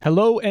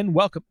Hello and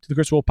welcome to the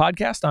Chris Wolf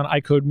Podcast on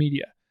iCode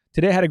Media.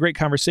 Today I had a great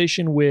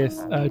conversation with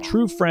a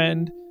true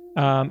friend,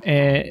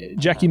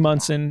 and Jackie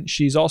Munson.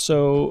 She's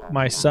also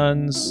my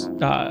son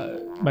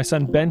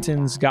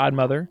Benton's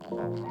godmother,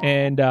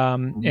 and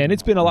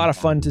it's been a lot of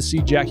fun to see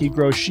Jackie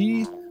grow.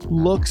 She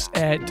looks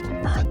at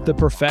the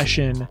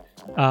profession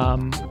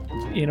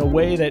in a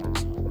way that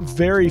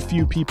very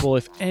few people,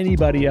 if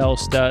anybody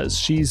else, does.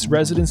 She's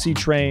residency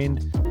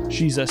trained.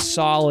 She's a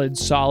solid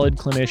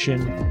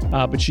clinician,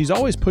 but she's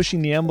always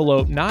pushing the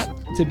envelope, not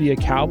to be a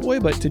cowboy,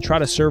 but to try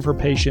to serve her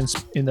patients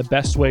in the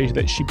best way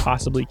that she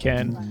possibly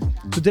can.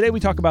 So today we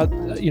talk about,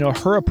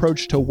 her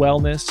approach to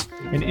wellness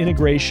and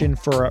integration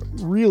for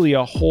really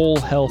a whole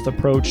health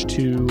approach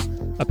to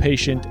a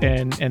patient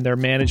and their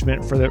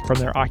management from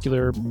their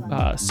ocular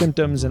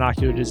symptoms and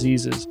ocular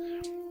diseases.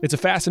 It's a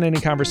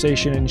fascinating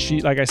conversation, and she,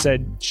 like I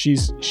said,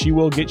 she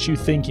will get you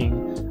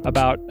thinking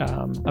about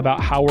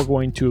how we're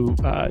going to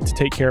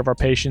take care of our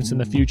patients in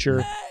the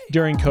future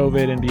during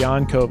COVID and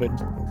beyond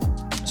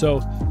COVID. So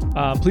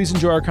please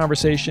enjoy our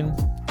conversation.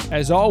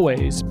 As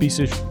always, be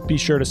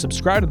sure to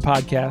subscribe to the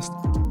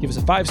podcast, give us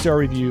a 5-star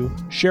review,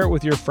 share it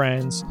with your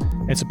friends,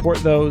 and support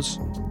those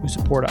who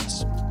support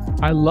us.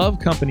 I love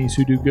companies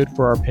who do good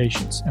for our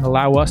patients and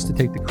allow us to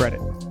take the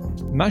credit.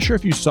 I'm not sure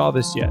if you saw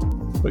this yet,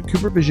 but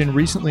CooperVision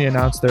recently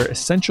announced their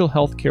Essential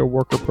Healthcare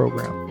Worker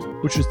Program,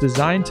 which was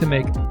designed to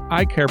make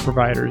eye care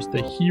providers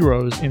the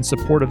heroes in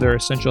support of their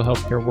essential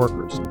healthcare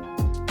workers.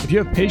 If you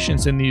have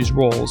patients in these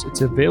roles, it's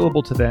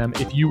available to them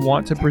if you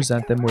want to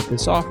present them with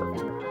this offer.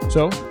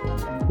 So,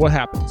 what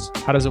happens?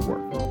 How does it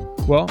work?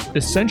 Well,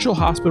 essential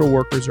hospital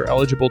workers are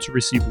eligible to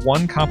receive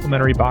one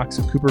complimentary box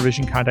of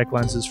CooperVision contact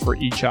lenses for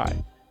each eye.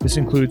 This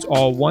includes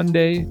all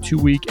 1-day,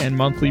 2-week, and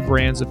monthly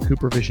brands of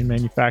CooperVision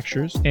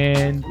manufacturers,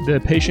 and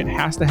the patient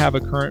has to have a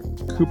current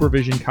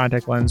CooperVision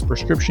contact lens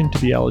prescription to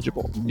be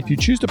eligible. If you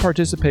choose to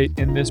participate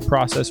in this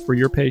process for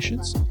your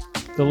patients,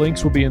 the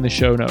links will be in the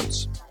show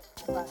notes.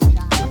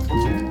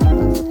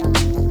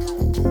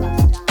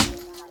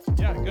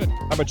 Yeah, good.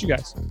 How about you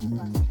guys?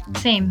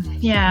 Same.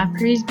 Yeah,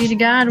 praise be to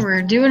God.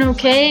 We're doing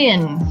okay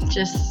and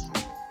just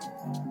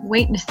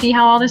waiting to see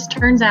how all this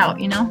turns out,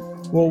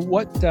 Well,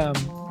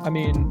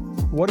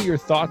 what are your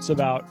thoughts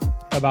about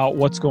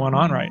what's going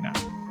on right now?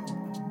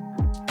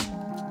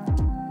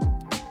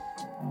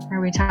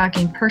 Are we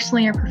talking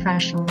personally or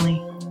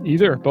professionally?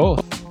 Either,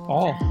 both,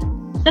 all.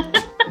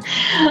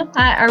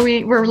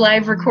 We're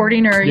live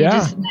recording, or are you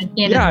just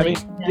candidly?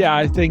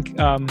 I think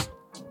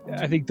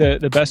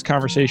the best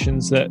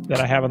conversations that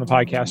I have on the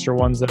podcast are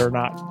ones that are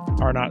not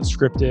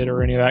scripted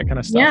or any of that kind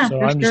of stuff. Yeah, so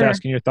I'm just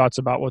asking your thoughts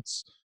about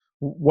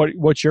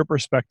what's your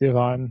perspective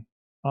on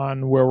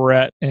where we're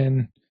at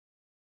and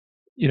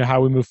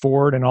how we move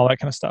forward and all that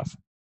kind of stuff.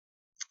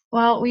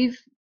 Well, we're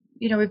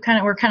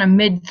kind of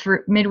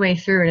midway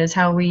through it is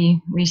how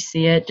we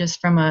see it, just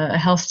from a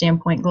health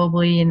standpoint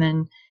globally, and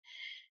then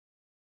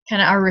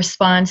kind of our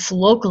response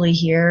locally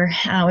here.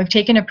 We've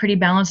taken a pretty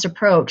balanced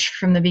approach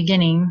from the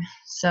beginning.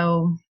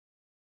 So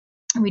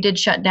we did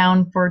shut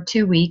down for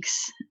 2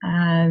 weeks,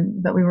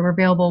 but we were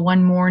available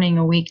one morning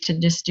a week to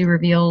just do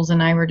reveals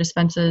and eyewear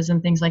dispenses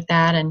and things like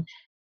that. And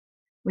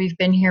we've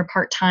been here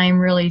part-time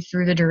really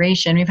through the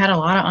duration. We've had a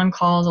lot of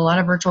on-calls, a lot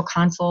of virtual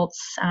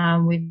consults.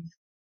 I'm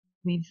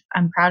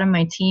proud of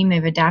my team.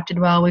 They've adapted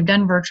well. We've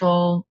done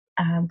virtual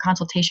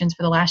consultations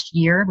for the last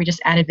year. We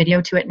just added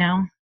video to it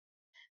now.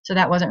 So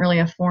that wasn't really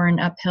a foreign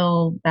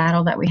uphill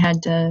battle that we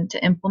had to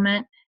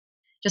implement.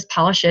 Just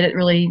polish it. It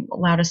really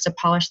allowed us to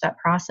polish that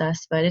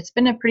process. But it's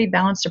been a pretty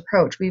balanced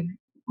approach.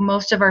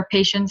 Most of our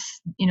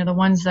patients, the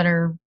ones that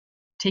are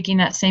taking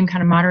that same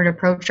kind of moderate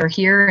approach are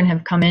here and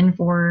have come in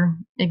for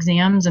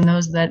exams, and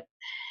those that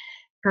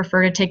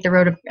prefer to take the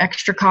road of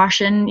extra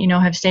caution,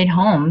 have stayed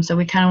home. So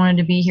we kind of wanted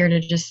to be here to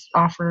just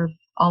offer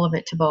all of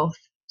it to both.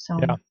 So,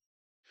 yeah.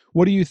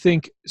 What do you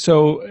think?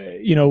 So,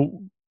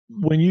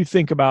 when you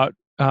think about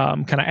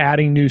kind of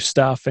adding new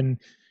stuff,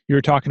 and you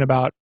were talking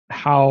about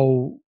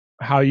how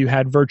you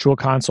had virtual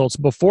consults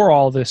before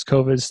all this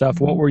COVID stuff,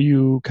 mm-hmm. What were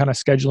you kind of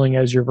scheduling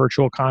as your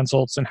virtual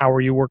consults, and how were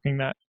you working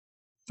that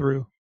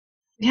through?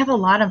 We have a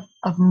lot of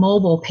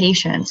mobile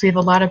patients. We have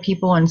a lot of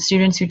people and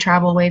students who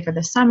travel away for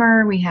the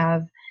summer. We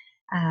have,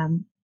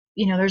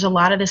 there's a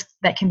lot of this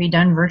that can be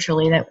done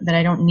virtually that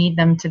I don't need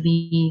them to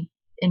be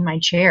in my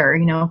chair.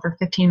 For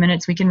 15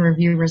 minutes, we can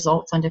review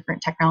results on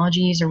different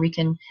technologies, or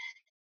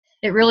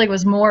it really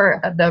was more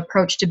of the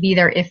approach to be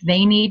there if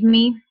they need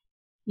me.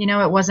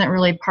 It wasn't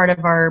really part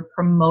of our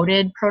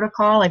promoted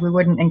protocol. Like, we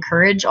wouldn't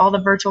encourage all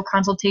the virtual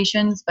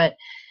consultations, but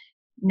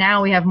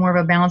now we have more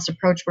of a balanced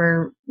approach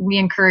where we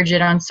encourage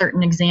it on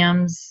certain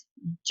exams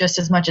just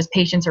as much as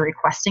patients are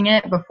requesting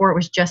it. Before, it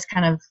was just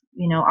kind of,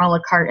 a la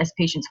carte as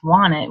patients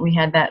want it. We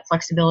had that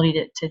flexibility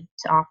to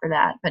offer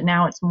that. But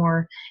now it's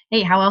more,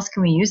 hey, how else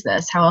can we use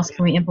this? How else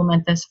can we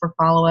implement this for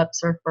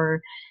follow-ups or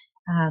for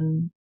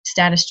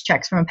status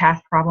checks from a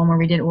path problem where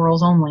we did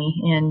orals only,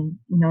 and,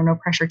 no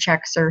pressure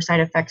checks or side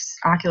effects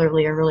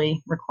ocularly are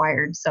really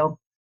required. So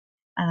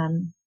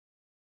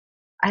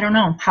I don't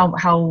know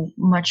how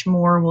much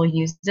more we'll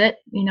use it,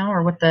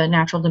 or what the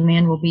natural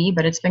demand will be,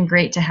 but it's been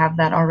great to have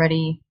that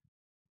already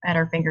at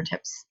our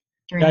fingertips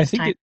during Yeah, this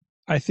time.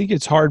 I think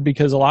it's hard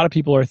because a lot of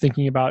people are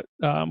thinking about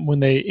when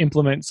they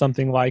implement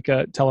something like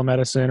a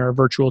telemedicine or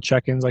virtual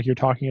check-ins, like you're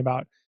talking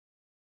about,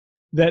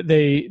 that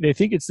they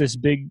think it's this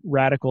big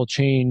radical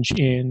change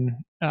in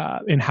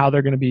how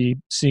they're going to be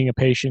seeing a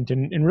patient,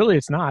 and really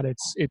it's not.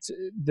 It's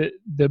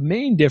the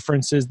main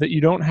difference is that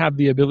you don't have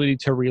the ability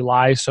to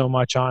rely so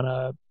much on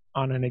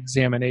an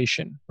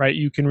examination, right?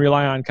 You can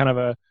rely on kind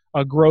of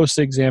a gross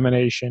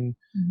examination,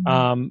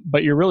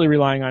 but you're really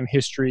relying on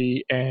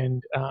history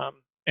and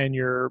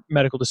your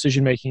medical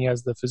decision making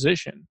as the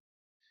physician.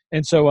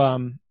 And so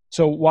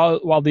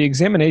while the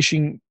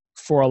examination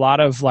for a lot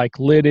of like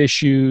lid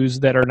issues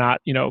that are not,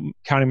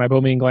 counting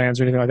meibomian glands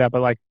or anything like that,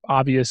 but like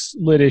obvious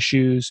lid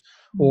issues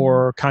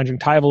or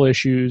conjunctival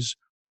issues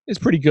is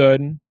pretty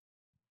good.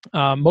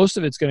 Most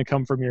of it's going to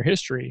come from your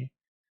history.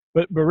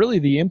 But really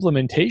the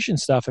implementation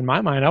stuff, in my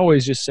mind, I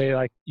always just say,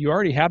 like, you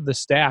already have the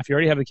staff, you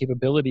already have the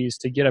capabilities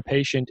to get a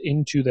patient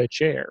into the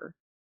chair.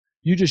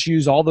 You just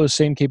use all those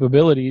same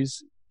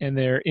capabilities and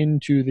they're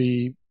into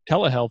the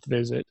telehealth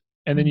visit,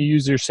 and then you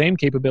use their same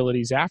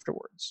capabilities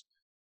afterwards.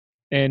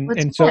 And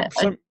so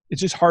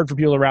it's just hard for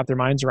people to wrap their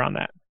minds around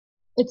that.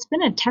 It's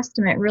been a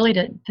testament really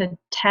to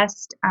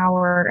test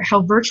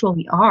how virtual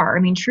we are. I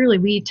mean, truly,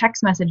 we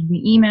text message,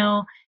 we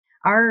email,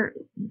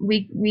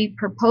 we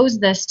propose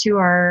this to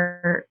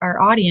our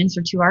audience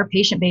or to our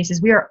patient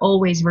bases. We are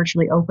always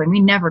virtually open.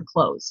 We never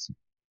closed.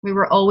 We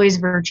were always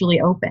virtually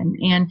open,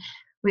 and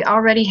we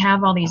already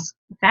have all these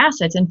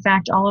facets. In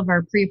fact, all of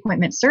our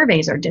pre-appointment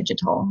surveys are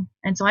digital,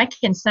 and so I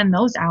can send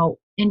those out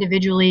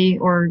individually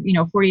or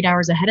 48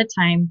 hours ahead of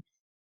time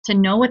to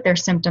know what their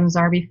symptoms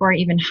are before I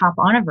even hop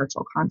on a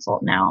virtual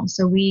consult now.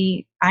 So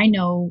I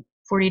know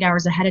 48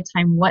 hours ahead of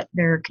time what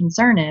their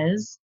concern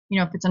is,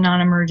 if it's a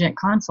non-emergent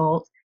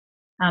consult,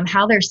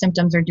 how their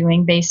symptoms are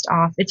doing based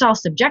off, it's all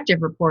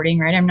subjective reporting,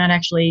 right? I'm not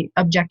actually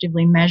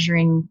objectively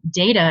measuring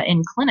data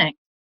in clinic,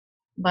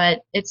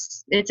 but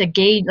it's a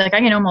gauge. Like, I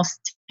can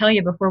almost tell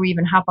you before we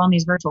even hop on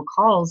these virtual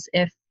calls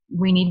if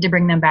we need to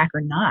bring them back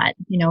or not.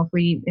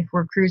 If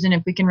we're cruising,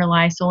 if we can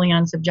rely solely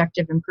on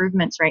subjective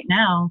improvements right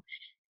now,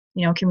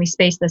 can we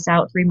space this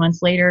out 3 months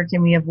later?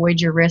 Can we avoid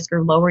your risk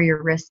or lower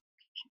your risk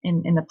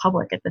in the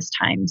public at this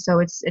time? So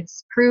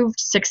it's proved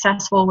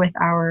successful with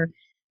our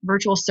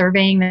virtual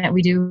surveying that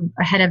we do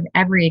ahead of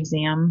every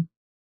exam.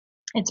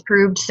 It's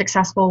proved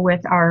successful with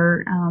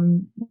our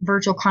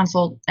virtual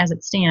consult as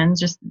it stands,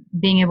 just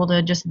being able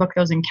to just book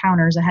those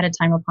encounters ahead of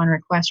time upon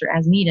request or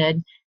as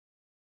needed.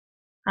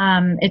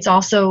 It's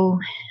also,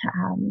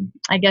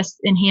 I guess,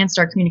 enhanced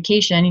our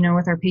communication,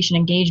 with our patient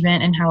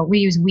engagement and how we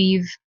use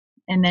Weave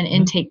and then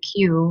Intake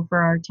Q for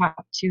our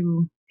top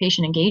two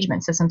patient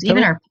engagement systems,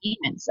 even our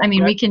payments. I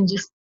mean, we can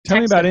just tell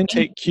me about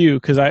Intake Q,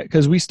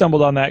 because we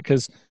stumbled on that,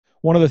 because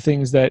one of the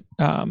things that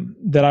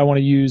that I want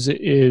to use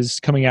is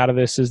coming out of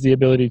this is the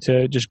ability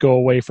to just go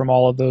away from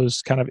all of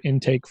those kind of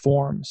intake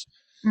forms.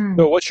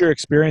 So what's your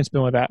experience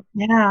been with that?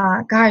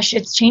 Yeah, gosh,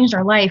 it's changed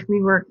our life. We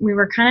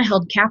were kind of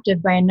held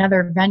captive by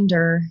another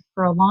vendor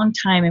for a long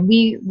time, and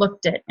we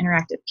looked at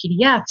interactive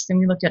PDFs and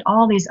we looked at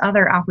all these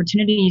other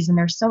opportunities, and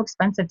they're so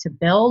expensive to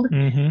build.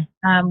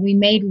 We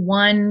made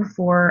one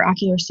for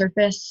ocular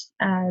surface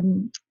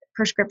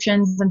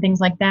prescriptions and things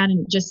like that,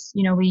 and just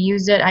we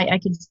used it. I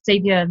could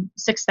save you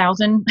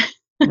 $6,000.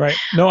 Right.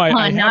 No,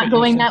 I not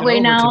going that way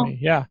now.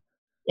 Yeah.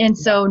 And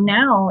so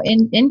now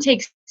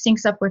intake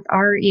syncs up with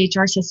our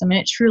EHR system, and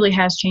it truly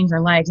has changed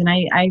our lives. And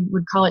I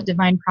would call it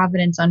divine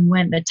providence on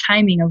the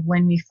timing of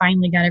when we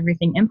finally got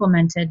everything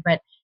implemented.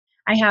 But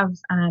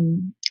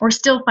we're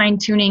still fine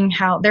tuning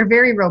how they're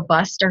very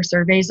robust. Our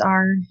surveys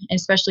are,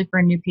 especially for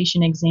a new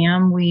patient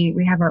exam.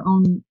 We have our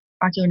own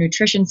ocular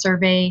nutrition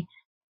survey,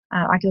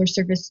 ocular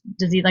surface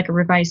disease, like a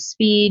revised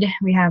speed.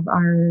 We have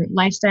our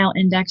lifestyle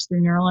index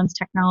through Neuralens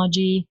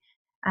technology.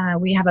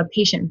 We have a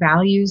patient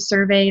values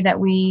survey that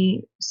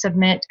we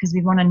submit because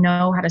we want to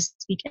know how to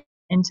speak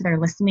into their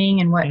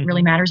listening and what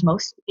really matters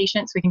most to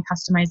patients. We can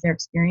customize their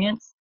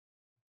experience.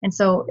 And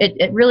so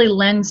it really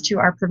lends to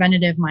our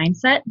preventative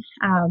mindset.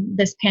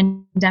 This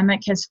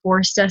pandemic has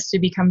forced us to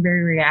become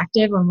very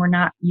reactive when we're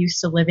not used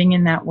to living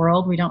in that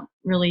world. We don't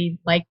really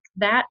like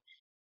that.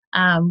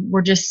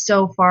 We're just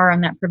so far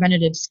on that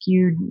preventative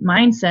skewed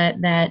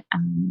mindset that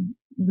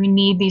we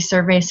need these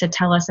surveys to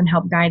tell us and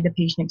help guide the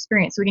patient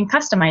experience. So we can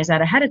customize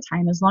that ahead of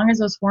time. As long as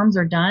those forms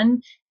are done,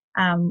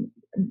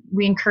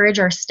 we encourage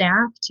our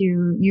staff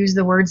to use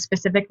the word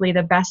specifically.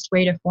 The best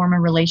way to form a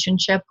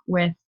relationship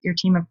with your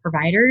team of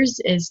providers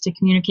is to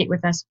communicate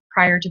with us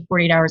prior to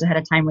 48 hours ahead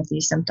of time with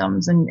these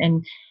symptoms.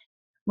 And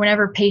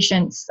whenever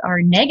patients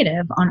are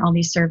negative on all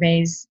these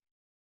surveys,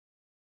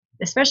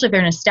 especially if they're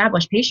an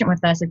established patient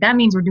with us, that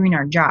means we're doing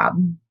our job.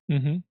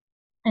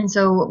 And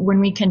so when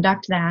we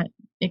conduct that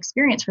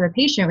experience for the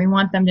patient, we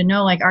want them to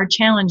know, like, our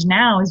challenge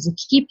now is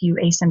to keep you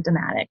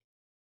asymptomatic.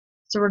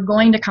 So we're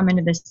going to come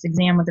into this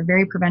exam with a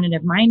very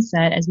preventative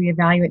mindset as we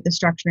evaluate the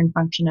structure and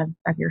function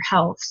of your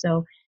health.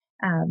 So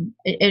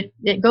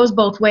it goes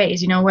both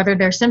ways, whether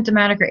they're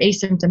symptomatic or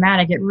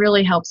asymptomatic. It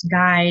really helps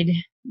guide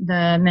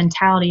the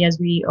mentality as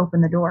we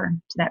open the door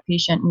to that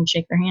patient and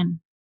shake their hand.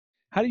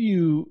 How do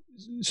you,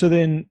 so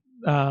then,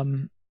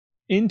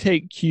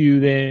 intake queue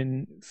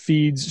then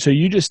feeds, so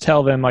you just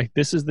tell them like,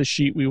 this is the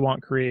sheet we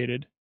want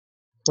created,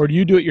 or do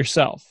you do it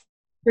yourself?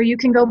 So you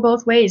can go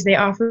both ways. They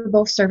offer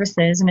both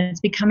services, and it's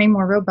becoming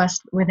more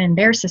robust within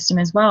their system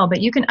as well.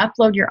 But you can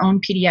upload your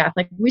own PDF.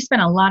 Like, we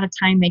spent a lot of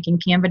time making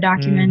Canva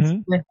documents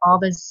with all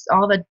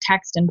the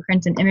text and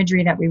print and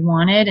imagery that we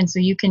wanted. And so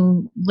you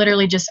can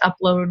literally just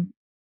upload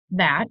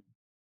that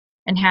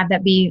and have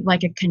that be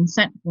like a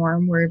consent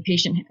form where a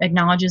patient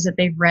acknowledges that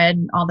they've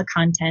read all the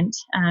content,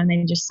 and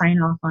they just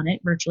sign off on it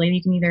virtually.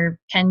 You can either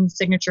pen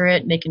signature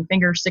it, they can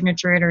finger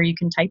signature it, or you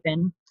can type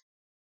in.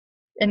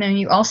 And then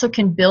you also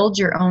can build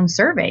your own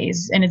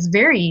surveys, and it's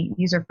very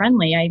user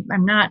friendly.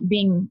 I'm not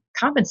being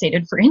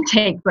compensated for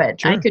intake,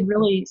 but Sure. I could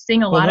really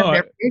sing a lot of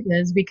their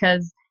praises,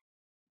 because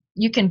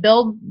you can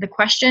build the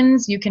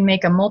questions. You can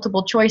make a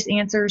multiple choice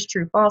answers,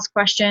 true false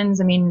questions.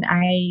 I mean,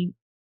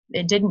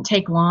 it didn't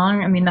take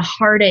long. I mean, the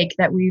heartache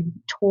that we've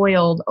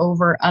toiled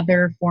over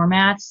other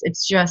formats,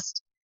 it's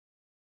just,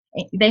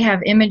 they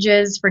have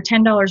images for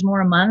 $10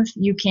 more a month.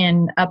 You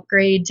can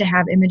upgrade to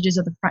have images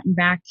of the front and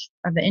back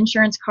of the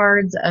insurance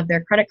cards, of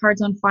their credit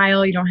cards on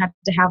file. You don't have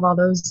to have all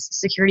those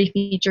security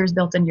features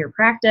built into your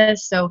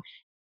practice. So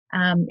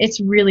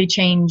it's really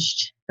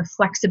changed the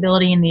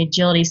flexibility and the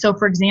agility. So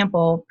for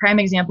example, prime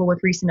example with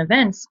recent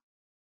events,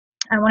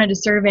 I wanted to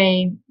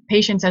survey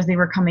patients as they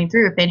were coming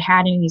through if they'd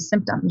had any of these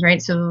symptoms,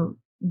 right? So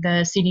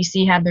the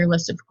CDC had their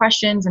list of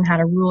questions and how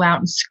to rule out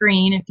and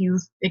screen if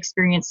you've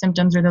experienced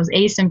symptoms or those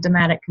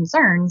asymptomatic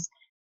concerns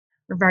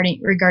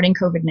regarding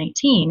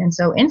COVID-19. And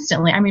so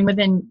instantly, I mean,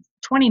 within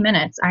 20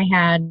 minutes, I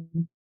had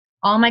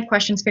all my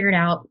questions figured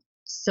out,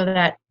 so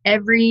that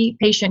every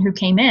patient who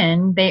came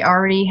in, they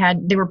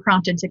were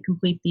prompted to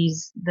complete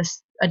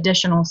this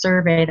additional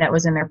survey that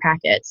was in their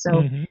packet.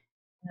 So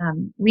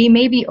we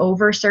maybe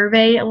over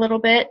survey a little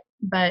bit,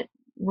 but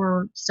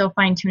we're still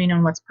fine tuning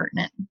on what's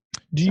pertinent.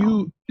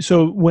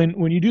 So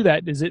when you do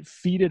that, does it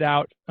feed it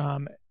out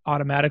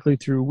automatically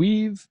through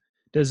Weave?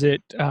 Does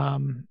it, how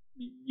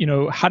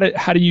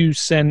do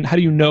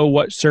you know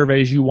what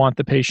surveys you want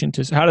the patient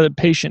to, how does the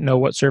patient know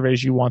what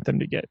surveys you want them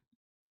to get?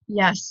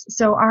 Yes.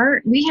 So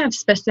we have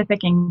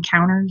specific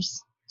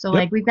encounters. So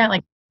like we've got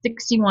like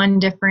 61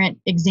 different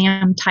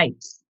exam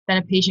types that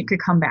a patient could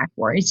come back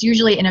for. It's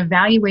usually an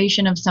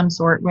evaluation of some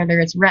sort, whether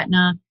it's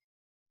retina,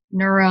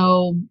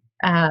 neuro,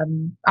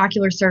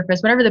 ocular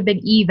surface, whatever the big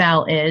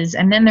eval is.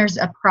 And then there's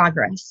a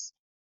progress.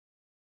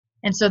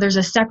 And so there's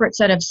a separate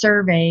set of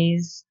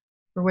surveys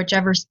for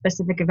whichever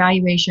specific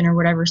evaluation or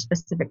whatever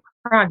specific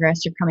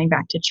progress you're coming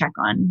back to check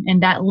on.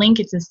 And that link,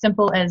 it's as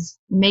simple as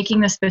making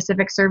the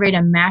specific survey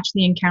to match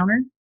the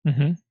encounter.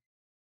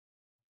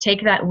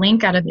 Take that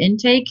link out of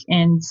intake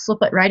and slip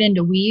it right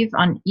into Weave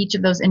on each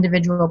of those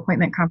individual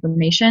appointment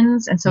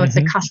confirmations. And so it's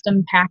a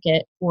custom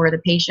packet for the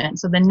patient.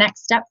 So the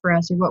next step for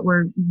us is what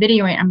we're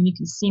videoing. I mean, you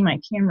can see my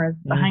camera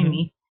behind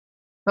me,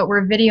 but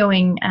we're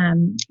videoing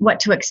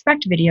what to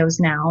expect videos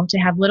now, to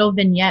have little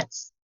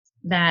vignettes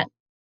that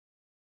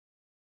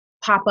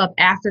pop up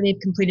after they've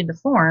completed the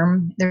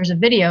form. There's a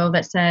video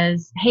that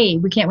says, hey,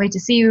 we can't wait to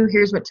see you.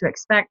 Here's what to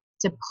expect,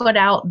 to put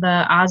out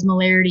the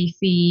osmolarity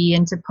fee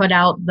and to put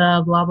out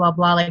the blah, blah,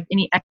 blah, like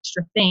any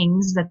extra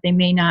things that they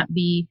may not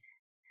be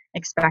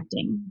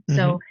expecting.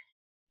 So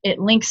it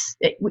links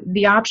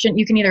the option.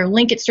 You can either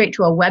link it straight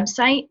to a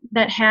website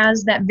that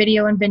has that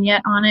video and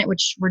vignette on it,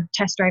 which we're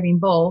test driving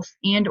both,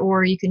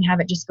 or you can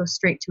have it just go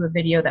straight to a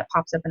video that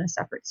pops up in a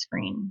separate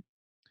screen.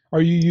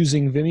 Are you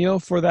using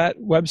Vimeo for that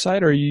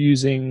website, or are you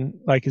using,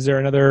 is there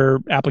another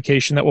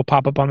application that will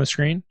pop up on the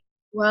screen?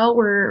 Well,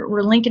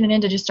 we're linking it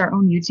into just our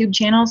own YouTube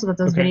channel so that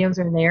those videos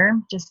are there,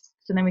 just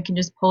so then we can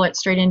just pull it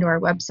straight into our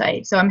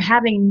website. So I'm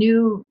having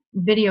new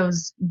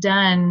videos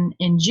done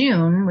in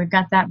June. We've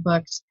got that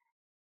booked,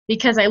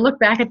 because I look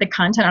back at the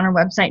content on our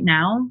website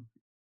now,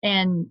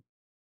 and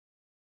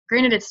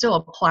granted it still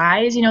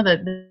applies,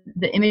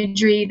 the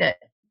imagery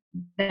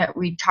that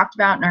we talked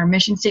about in our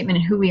mission statement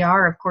and who we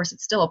are, of course,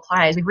 it still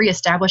applies. We've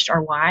reestablished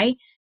our why,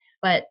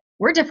 but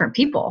we're different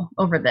people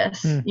over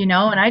this, and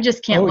I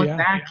just can't look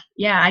back.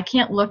 I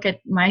can't look at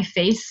my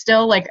face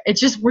still.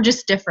 We're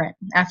just different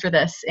after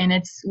this. And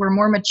we're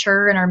more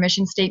mature in our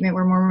mission statement.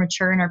 We're more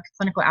mature in our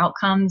clinical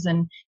outcomes,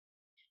 and,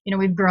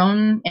 we've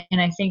grown, and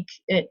I think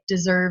it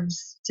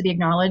deserves to be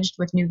acknowledged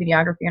with new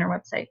videography on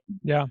our website.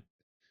 Yeah.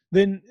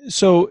 Then,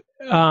 so,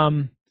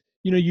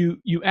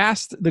 you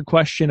asked the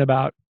question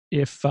about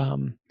if,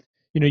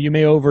 you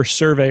may over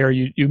survey, or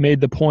you made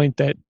the point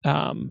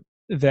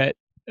that,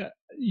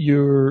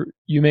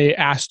 you may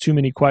ask too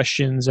many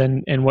questions,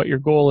 and what your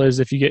goal is,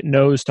 if you get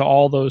no's to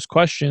all those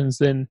questions,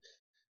 then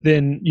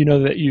you know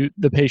that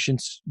the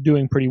patient's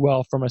doing pretty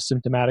well from a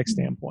symptomatic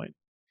standpoint.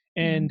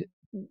 And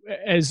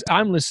as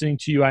I'm listening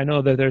to you, I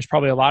know that there's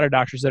probably a lot of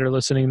doctors that are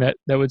listening that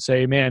would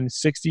say, man,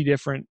 60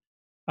 different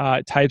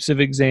types of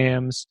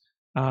exams.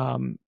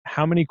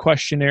 How many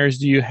questionnaires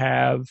do you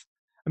have?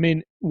 I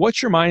mean,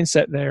 what's your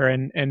mindset there,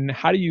 and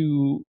how do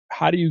you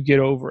get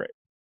over it?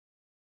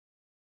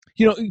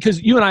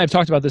 Because you and I have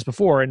talked about this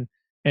before,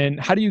 and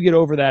how do you get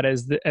over that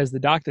as the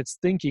doc that's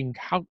thinking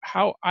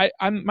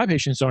I'm my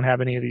patients don't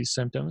have any of these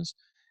symptoms,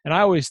 and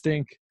I always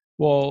think,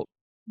 well,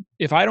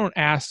 if I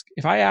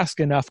ask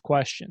enough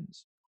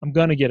questions, I'm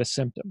gonna get a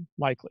symptom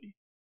likely,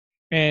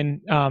 and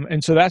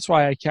so that's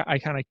why I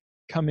kind of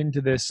come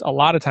into this a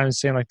lot of times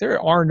saying, like,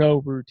 there are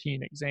no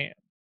routine exams.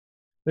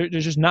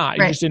 There's just not.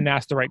 You Right. just didn't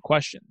ask the right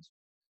questions,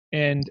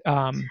 and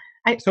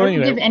I so would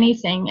anyway. give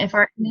anything if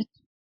our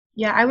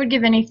I would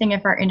give anything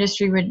if our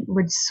industry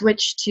would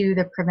switch to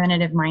the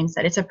preventative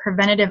mindset. It's a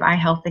preventative eye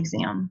health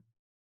exam.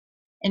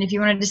 And if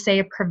you wanted to say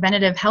a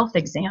preventative health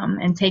exam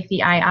and take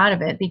the eye out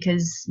of it,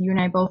 because you and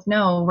I both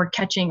know we're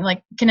catching,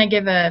 like, can I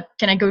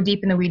go deep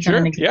in the weeds on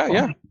an example?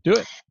 Yeah, do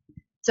it.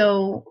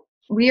 So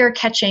we are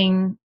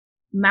catching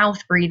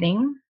mouth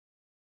breathing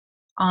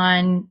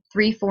on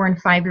 3, 4,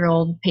 and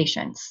 5-year-old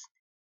patients.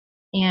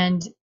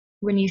 And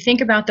when you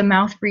think about the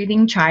mouth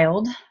breathing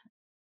child,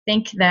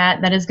 think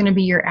that is going to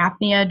be your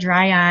apnea,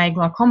 dry eye,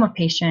 glaucoma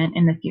patient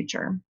in the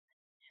future.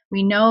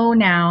 We know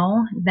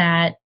now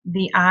that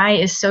the eye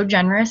is so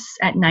generous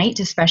at night,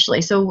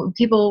 especially. So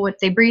people,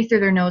 they breathe through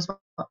their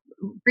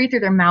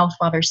mouth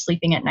while they're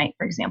sleeping at night,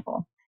 for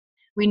example.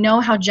 We know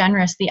how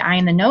generous the eye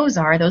and the nose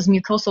are. Those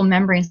mucosal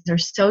membranes are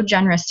so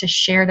generous to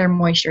share their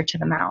moisture to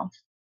the mouth.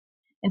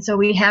 And so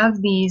we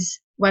have these,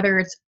 whether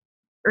it's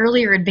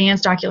earlier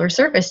advanced ocular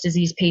surface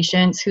disease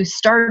patients who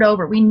start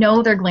over, we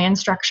know their gland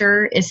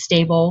structure is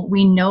stable.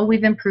 We know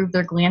we've improved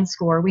their gland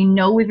score. We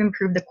know we've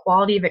improved the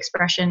quality of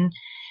expression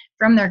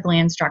from their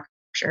gland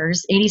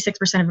structures. 86%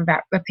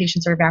 of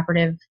patients are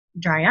evaporative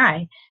dry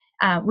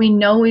eye. We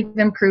know we've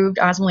improved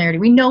osmolarity.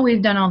 We know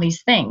we've done all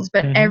these things,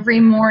 but every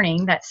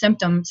morning that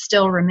symptom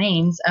still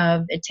remains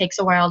of, it takes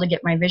a while to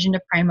get my vision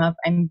to prime up.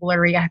 I'm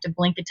blurry. I have to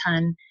blink a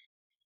ton.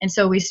 And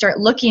so we start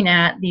looking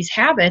at these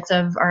habits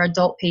of our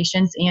adult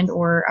patients and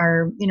or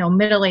our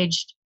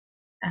middle-aged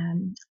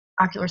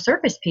ocular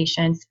surface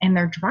patients, and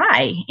they're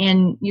dry.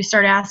 And you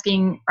start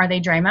asking, are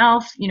they dry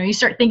mouth? You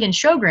start thinking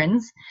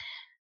Sjogren's,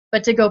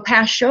 but to go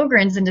past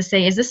Sjogren's and to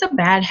say, is this a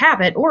bad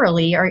habit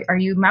orally? Are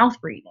you mouth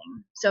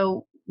breathing?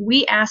 So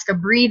we ask a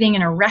breathing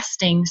and a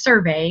resting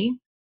survey,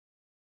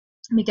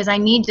 because I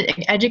need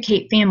to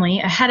educate family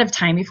ahead of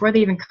time before they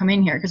even come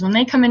in here. Because when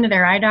they come into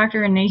their eye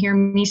doctor and they hear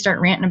me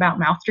start ranting about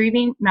mouth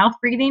breathing,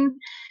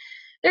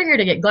 they're here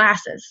to get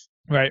glasses.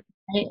 Right.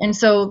 And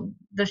so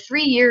the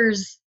 3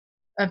 years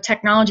of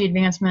technology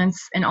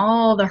advancements and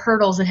all the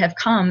hurdles that have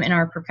come in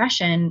our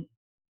profession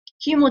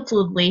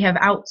cumulatively have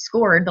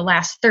outscored the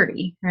last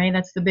 30, right?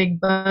 That's the big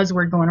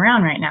buzzword going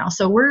around right now.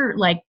 So we're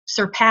like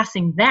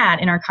surpassing that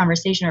in our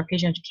conversation, our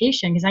patient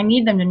education, because I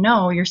need them to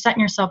know you're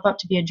setting yourself up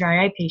to be a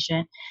dry eye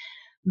patient.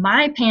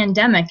 My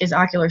pandemic is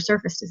ocular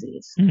surface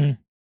disease. Mm-hmm.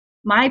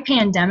 My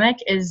pandemic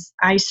is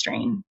eye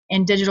strain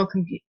and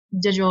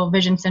digital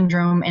vision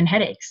syndrome and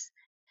headaches.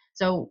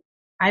 So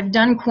I've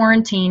done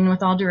quarantine,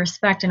 with all due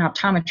respect, in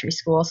optometry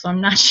school, so I'm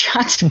not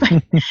shocked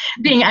by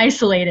being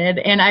isolated.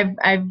 And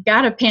I've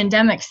got a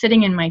pandemic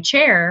sitting in my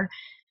chair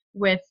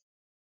with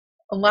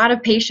a lot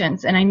of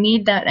patients, and I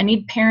need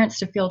parents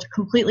to feel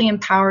completely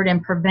empowered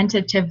and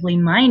preventatively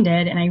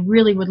minded. And I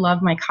really would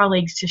love my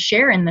colleagues to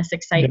share in this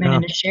excitement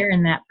and to share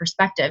in that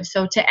perspective.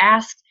 So to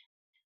ask,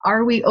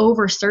 are we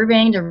over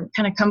surveying, to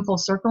kind of come full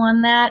circle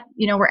on that?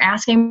 We're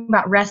asking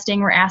about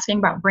resting, we're asking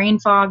about brain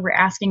fog, we're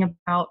asking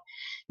about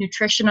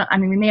nutrition.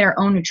 We made our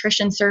own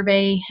nutrition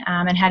survey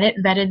and had it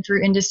vetted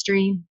through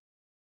industry,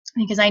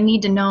 because I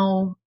need to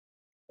know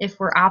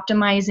if we're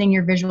optimizing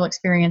your visual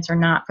experience or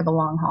not for the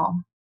long haul.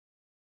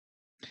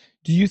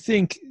 Do you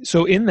think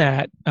so? In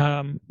that,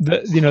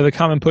 the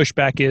common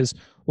pushback is,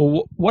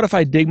 well, what if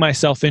I dig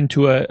myself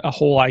into a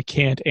hole I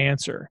can't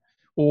answer?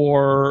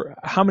 Or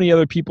how many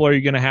other people are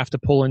you going to have to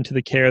pull into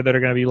the care that are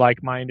going to be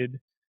like-minded,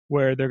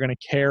 where they're going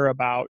to care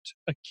about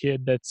a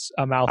kid that's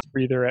a mouth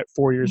breather at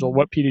 4 years old?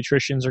 What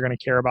pediatricians are going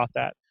to care about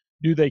that?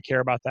 Do they care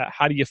about that?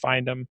 How do you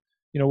find them?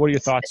 What are your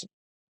thoughts?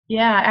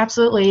 Yeah,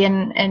 absolutely.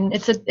 And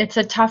it's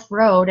a tough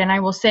road. And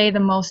I will say the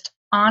most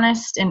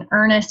honest and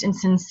earnest and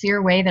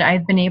sincere way that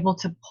I've been able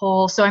to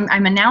pull. So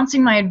I'm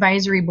announcing my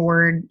advisory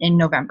board in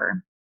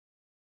November.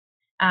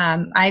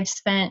 I've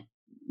spent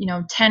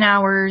 10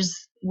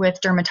 hours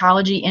with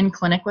dermatology in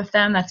clinic with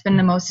them. That's been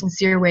the most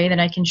sincere way that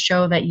I can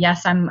show that,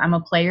 yes, I'm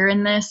a player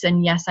in this,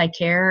 and yes, I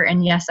care,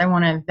 and yes, I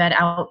want to vet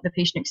out the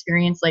patient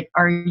experience. Like,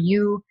 are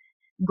you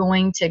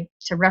going to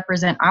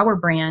represent our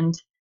brand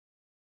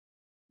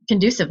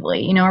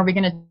conducively? Are we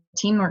going to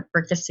teamwork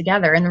this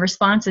together? And the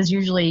response is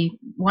usually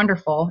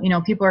wonderful.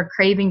 People are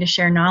craving to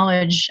share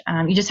knowledge.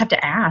 You just have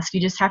to ask.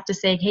 You just have to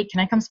say, hey, can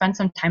I come spend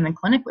some time in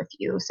clinic with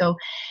you? So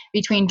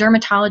between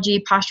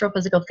dermatology, postural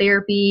physical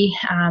therapy,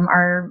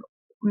 our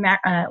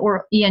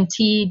or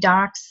ENT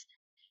docs,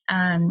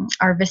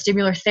 our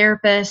vestibular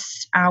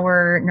therapists,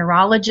 our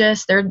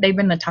neurologists, they've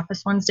been the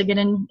toughest ones to get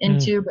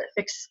into, but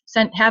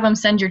have them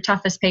send your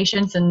toughest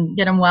patients and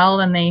get them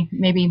well, and they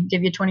maybe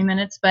give you 20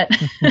 minutes. But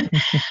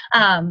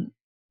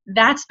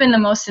that's been the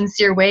most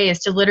sincere way, is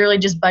to literally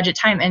just budget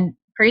time. And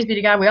praise be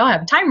to God, we all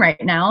have time right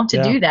now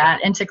to do that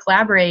and to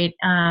collaborate.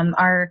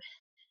 Our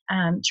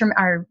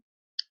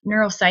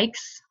neuropsychs,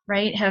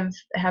 right, have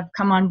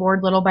come on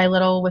board little by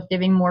little with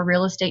giving more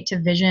real estate to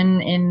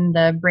vision in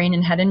the brain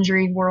and head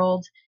injury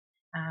world.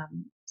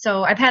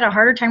 So I've had a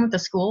harder time with the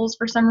schools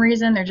for some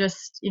reason. They're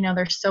just,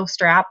 they're so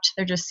strapped.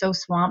 They're just so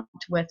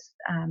swamped with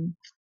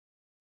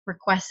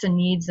requests and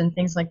needs and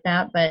things like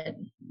that.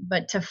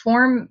 But to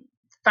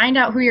find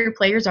out who your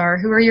players are,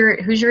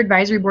 who's your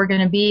advisory board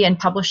going to be, and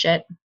publish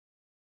it.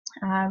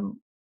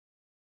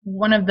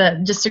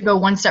 Just to go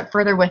one step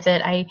further with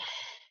it, I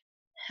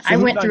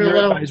went through a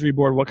little advisory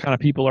board. What kind of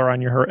people are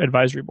on your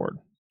advisory board?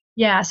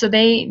 Yeah, so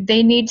they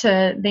need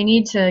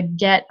to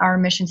get our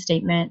mission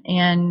statement,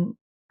 and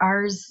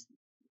ours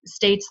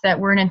states that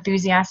we're an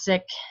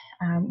enthusiastic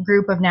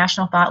group of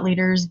national thought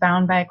leaders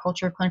bound by a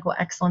culture of clinical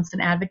excellence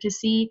and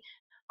advocacy,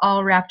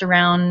 all wrapped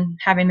around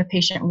having the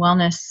patient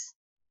wellness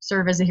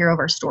serve as a hero of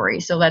our story.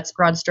 So that's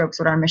broad strokes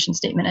what our mission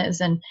statement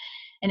is, and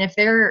if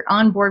they're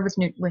on board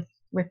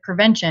with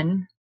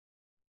prevention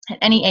at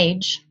any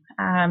age,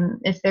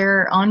 if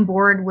they're on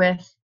board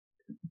with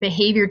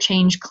behavior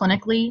change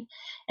clinically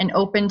and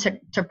open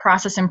to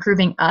process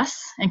improving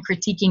us and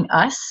critiquing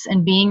us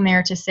and being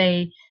there to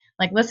say,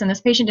 like, listen, this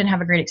patient didn't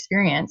have a great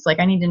experience. Like,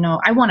 I need to know,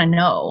 I want to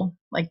know,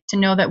 like, to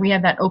know that we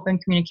have that open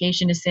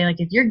communication to say, like,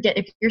 if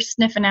you're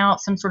sniffing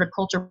out some sort of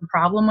culture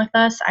problem with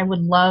us, I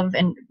would love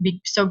and be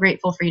so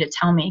grateful for you to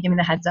tell me, give me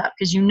the heads up,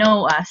 because you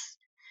know us,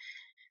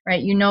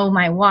 right? You know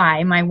my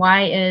why. My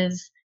why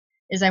is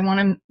I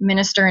want to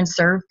minister and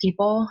serve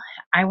people.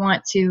 I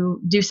want to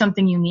do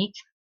something unique,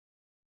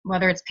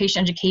 whether it's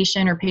patient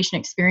education or patient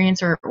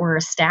experience or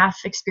a staff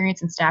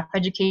experience and staff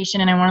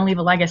education. And I want to leave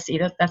a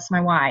legacy. That's my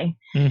why.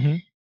 Mm-hmm.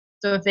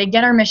 So if they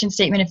get our mission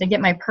statement, if they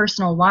get my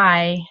personal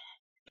why,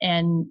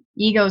 and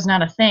ego is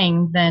not a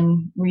thing,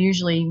 then we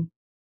usually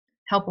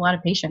help a lot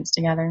of patients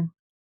together.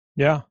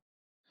 Yeah.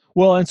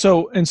 Well, and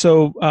so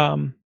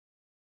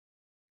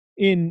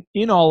in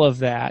all of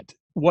that,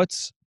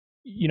 what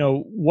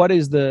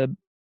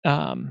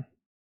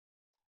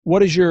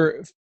is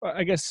your,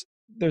 I guess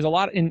there's a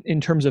lot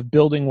in terms of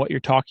building what you're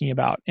talking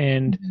about,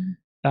 and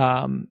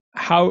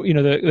how,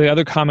 the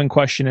other common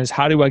question is,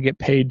 how do I get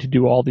paid to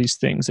do all these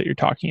things that you're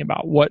talking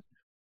about?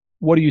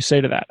 What do you say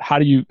to that? How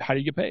do you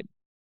get paid?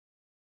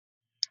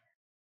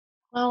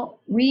 Well,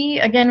 we,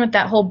 again, with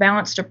that whole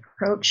balanced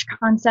approach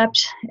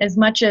concept, as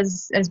much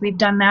as we've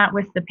done that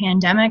with the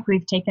pandemic,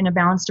 we've taken a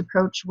balanced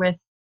approach with,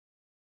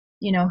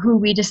 who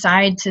we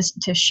decide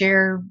to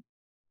share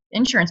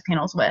insurance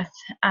panels with.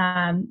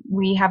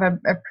 We have a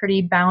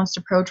pretty balanced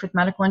approach with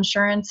medical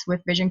insurance,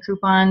 with vision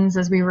coupons,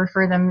 as we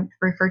refer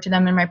to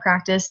them in my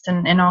practice,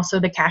 and also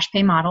the cash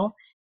pay model.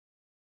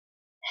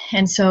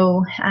 And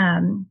so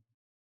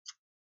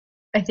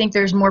I think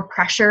there's more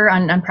pressure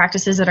on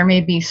practices that are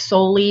maybe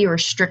solely or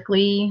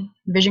strictly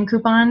vision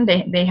coupon.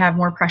 They have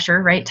more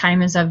pressure, right?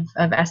 Time is of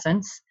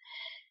essence.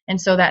 And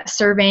so that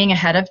surveying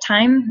ahead of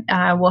time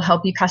will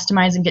help you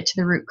customize and get to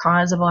the root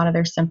cause of a lot of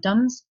their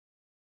symptoms,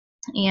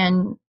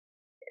 and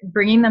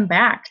bringing them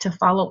back to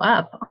follow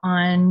up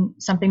on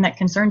something that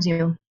concerns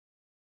you.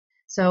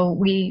 So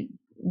we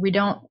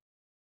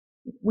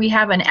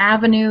have an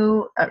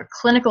avenue, a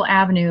clinical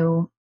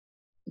avenue,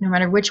 no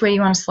matter which way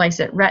you want to slice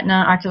it: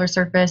 retina, ocular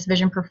surface,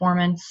 vision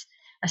performance,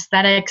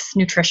 aesthetics,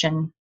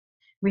 nutrition.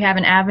 We have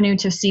an avenue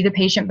to see the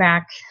patient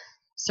back,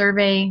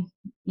 survey,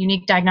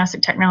 unique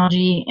diagnostic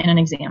technology, and an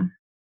exam.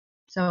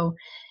 So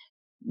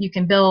you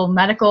can bill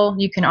medical,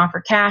 you can offer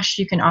cash,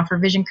 you can offer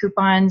vision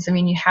coupons. I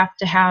mean, you have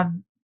to have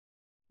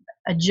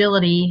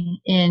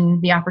agility in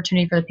the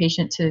opportunity for the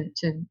patient to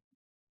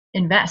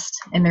invest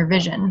in their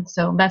vision.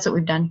 So that's what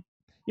we've done.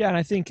 Yeah, and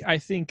I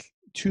think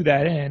to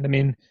that end, I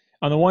mean,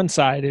 on the one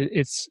side,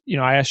 it's,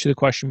 I asked you the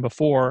question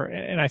before,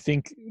 and I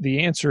think the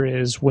answer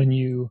is when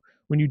you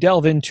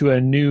delve into a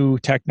new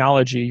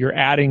technology, you're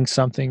adding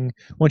something.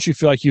 Once you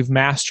feel like you've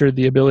mastered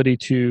the ability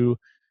to,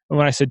 and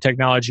when I said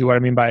technology, what I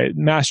mean by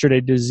mastered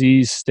a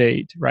disease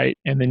state, right?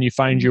 And then you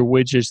find your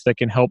widgets that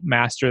can help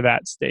master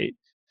that state.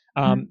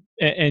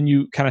 And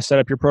you kind of set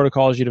up your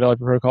protocols, you develop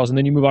your protocols, and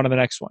then you move on to the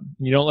next one.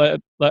 And you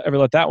don't ever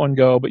let that one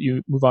go, but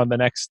you move on to the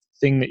next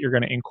thing that you're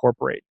going to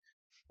incorporate.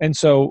 And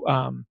so,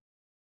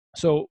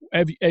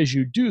 as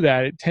you do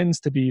that, it tends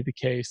to be the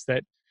case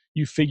that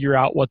you figure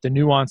out what the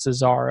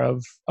nuances are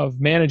of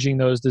managing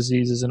those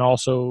diseases, and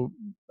also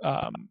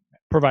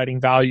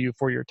providing value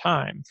for your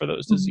time for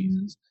those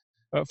diseases,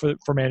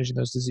 for managing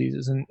those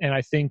diseases. And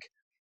I think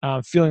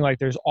feeling like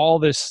there's all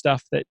this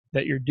stuff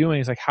that you're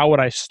doing is like, how would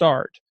I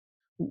start?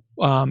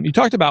 You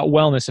talked about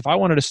wellness. If I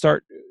wanted to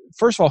start,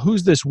 first of all,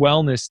 who's this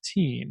wellness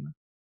team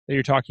that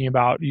you're talking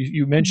about?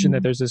 You mentioned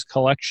that there's this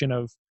collection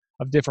of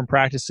different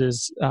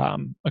practices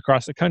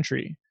across the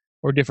country,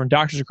 or different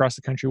doctors across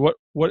the country. What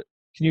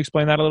can you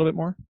explain that a little bit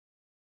more?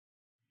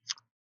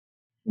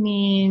 I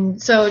mean,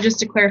 so just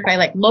to clarify,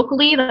 like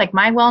locally, like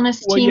my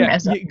wellness team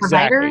as a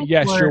provider?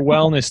 Yes, your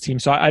wellness team.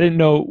 So I didn't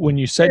know when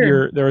you said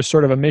there was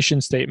sort of a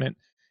mission statement.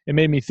 it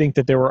made me think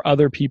that there were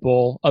other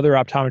people, other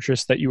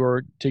optometrists that you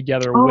were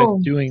together with Oh,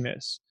 doing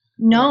this.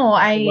 no, The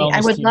I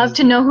wellness would team love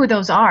to know who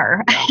those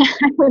are. yeah.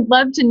 I would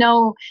love to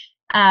know.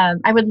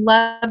 I would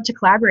love to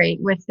collaborate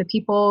with the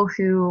people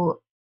who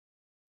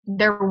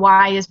their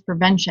why is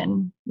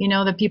prevention. You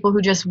know, the people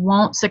who just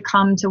won't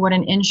succumb to what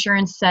an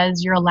insurance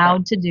says you're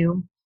allowed to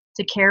do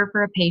to care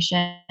for a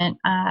patient.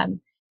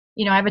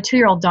 You know, I have a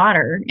 2-year-old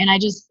daughter, and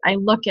I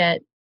look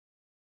at,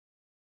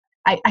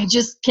 I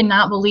just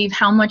cannot believe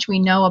how much we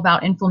know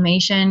about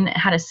inflammation,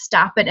 how to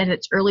stop it at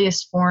its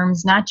earliest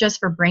forms, not just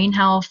for brain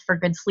health, for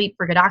good sleep,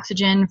 for good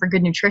oxygen, for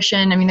good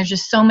nutrition. I mean, there's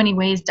just so many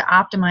ways to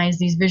optimize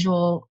these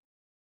visual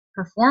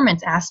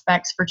performance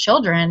aspects for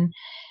children.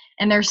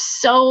 And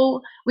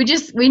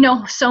we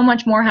know so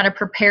much more how to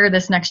prepare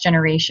this next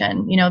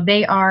generation. You know,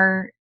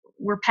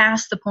 we're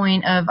past the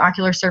point of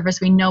ocular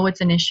surface. We know it's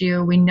an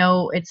issue. We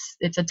know it's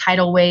a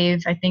tidal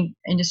wave. I think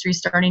industry's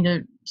starting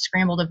to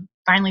scramble to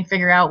finally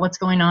figure out what's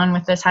going on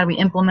with this. How do we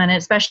implement it,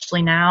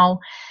 especially now?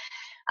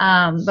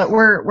 But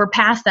we're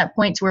past that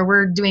point to where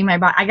we're doing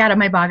I got a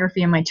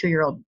myography on my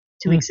 2-year-old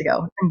 2 weeks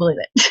ago. I couldn't believe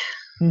it.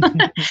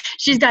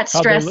 She's got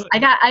stress. I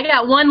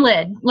got one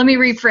lid. Let me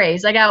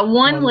rephrase. I got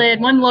one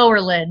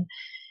lower lid,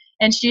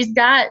 and she's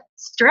got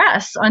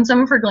stress on some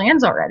of her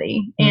glands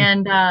already.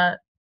 And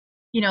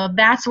you know,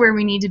 that's where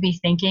we need to be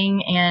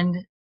thinking.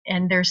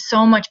 And there's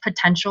so much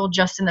potential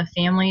just in the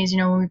families. You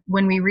know,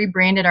 when we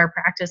rebranded our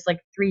practice like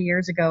 3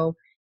 years ago,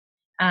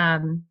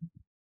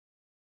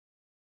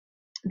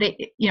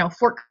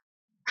 Fort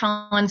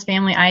Collins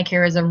Family Eye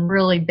Care is a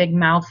really big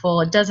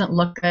mouthful. It doesn't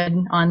look good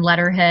on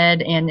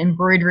letterhead and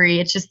embroidery.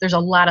 It's just, there's a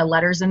lot of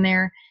letters in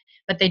there.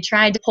 But they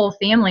tried to pull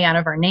family out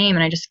of our name,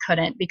 and I just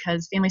couldn't,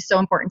 because family is so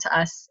important to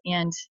us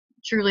and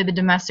truly the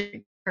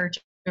domestic church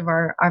of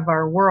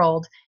our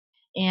world.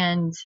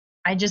 And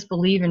I just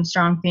believe in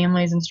strong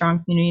families and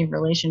strong community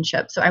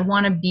relationships. So I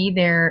want to be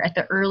there at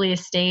the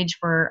earliest stage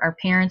for our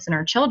parents and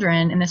our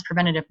children in this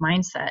preventative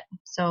mindset.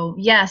 So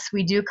yes,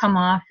 we do come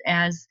off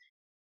as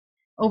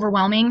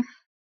overwhelming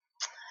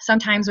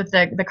sometimes with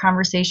the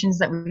conversations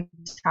that we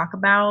talk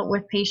about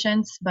with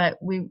patients, but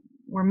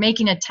we're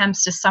making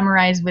attempts to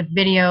summarize with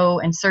video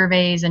and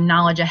surveys and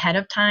knowledge ahead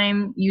of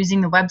time, using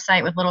the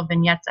website with little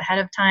vignettes ahead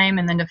of time,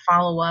 and then to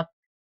follow up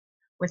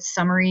with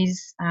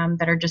summaries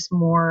that are just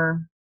more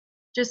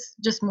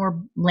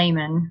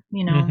layman,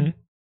 you know. Mm-hmm.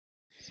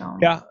 So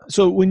yeah.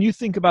 So when you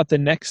think about the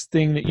next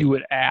thing that you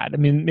would add, I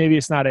mean, maybe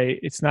it's not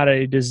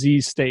a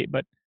disease state,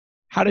 but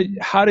how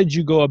did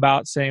you go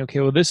about saying,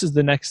 okay, well, this is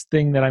the next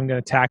thing that I'm going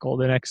to tackle,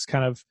 the next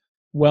kind of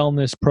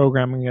wellness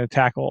program I'm going to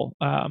tackle?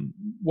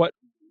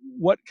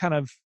 What kind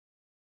of,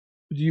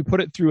 do you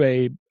put it through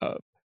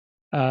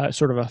a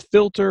sort of a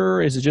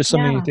filter? Is it just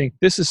something you think,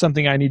 this is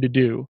something I need to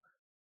do?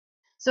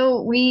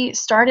 So we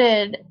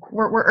started,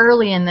 we're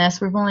early in this.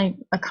 We've only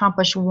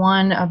accomplished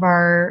one of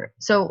our,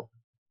 so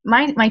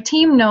my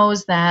team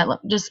knows that,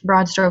 just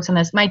broad strokes on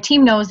this, my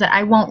team knows that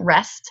I won't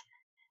rest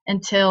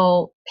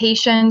until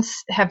patients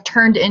have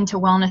turned into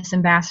wellness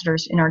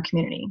ambassadors in our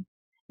community.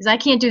 Because I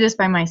can't do this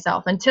by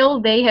myself.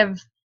 Until they have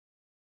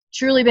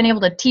truly been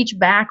able to teach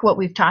back what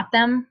we've taught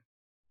them,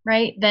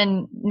 right?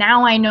 Then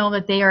now I know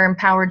that they are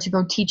empowered to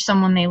go teach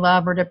someone they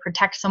love or to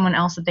protect someone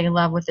else that they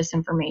love with this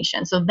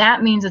information. So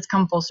that means it's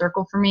come full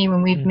circle for me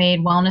when we've made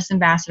wellness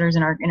ambassadors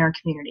in our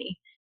community.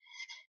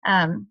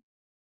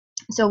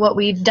 So what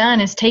we've done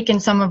is taken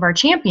some of our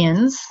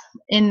champions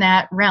in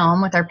that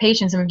realm with our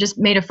patients, and we've just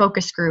made a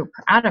focus group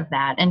out of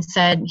that and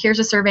said, here's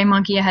a survey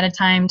monkey ahead of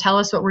time. Tell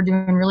us what we're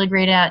doing really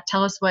great at.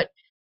 Tell us what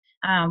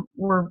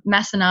we're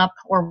messing up,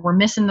 or we're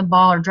missing the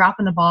ball or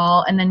dropping the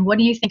ball. And then what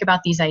do you think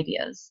about these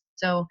ideas?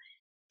 So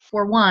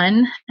for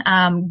one,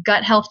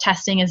 gut health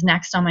testing is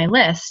next on my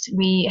list.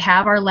 We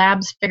have our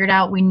labs figured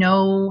out. We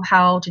know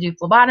how to do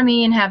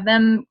phlebotomy and have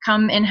them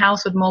come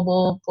in-house with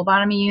mobile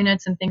phlebotomy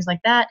units and things like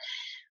that.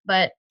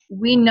 But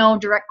we know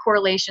direct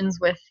correlations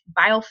with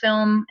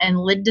biofilm and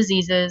lid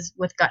diseases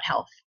with gut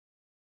health.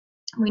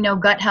 We know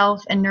gut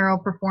health and neural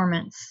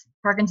performance,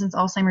 Parkinson's,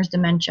 Alzheimer's,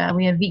 dementia.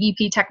 We have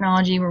VEP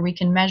technology where we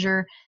can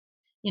measure,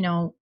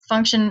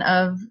 function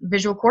of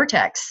visual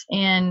cortex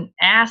and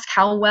ask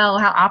how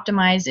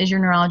optimized is your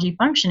neurology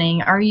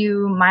functioning? Are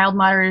you mild,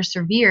 moderate, or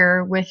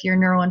severe with your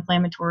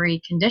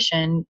neuroinflammatory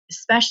condition,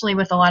 especially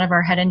with a lot of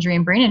our head injury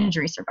and brain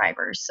injury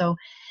survivors? So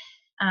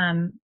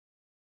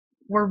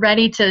we're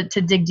ready to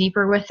dig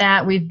deeper with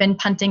that. We've been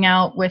punting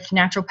out with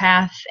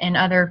naturopath and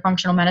other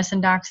functional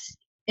medicine docs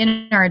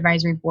in our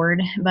advisory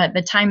board, but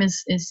the time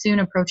is soon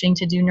approaching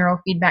to do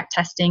neurofeedback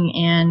testing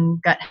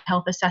and gut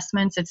health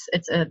assessments.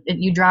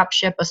 You drop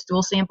ship a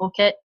stool sample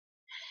kit,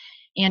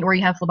 or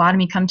you have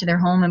phlebotomy come to their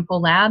home and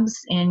pull labs,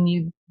 and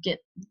you get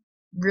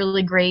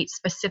really great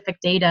specific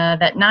data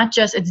that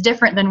it's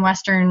different than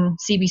Western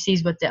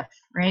CBCs with diff,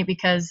 right?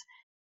 Because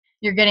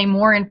you're getting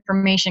more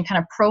information kind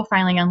of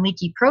profiling on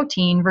leaky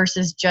protein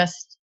versus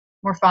just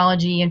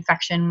morphology,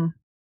 infection,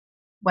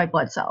 white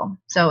blood cell.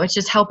 So it's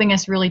just helping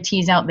us really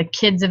tease out the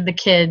kids of the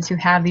kids who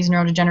have these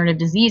neurodegenerative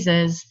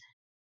diseases.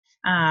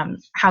 How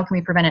can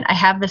we prevent it? I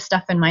have this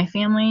stuff in my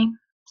family.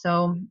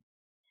 So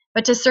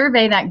but to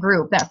survey that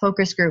group, that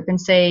focus group, and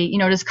say,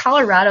 does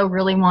Colorado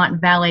really want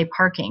valet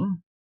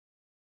parking?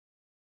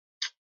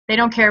 They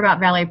don't care about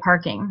valet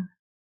parking.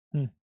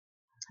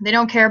 They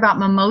don't care about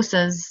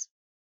mimosas.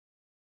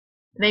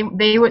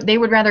 They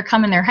would rather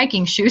come in their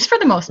hiking shoes for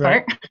the most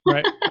part.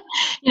 Right.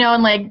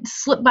 And like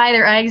slip by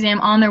their eye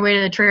exam on their way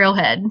to the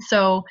trailhead.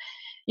 So,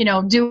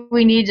 do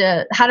we need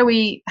to, how do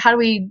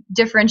we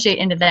differentiate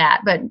into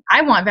that? But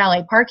I want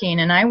valet parking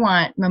and I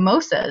want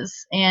mimosas,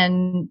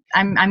 and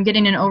I'm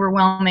getting an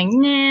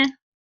overwhelming, nah,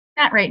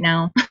 not right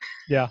now.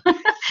 Yeah.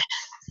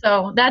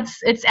 So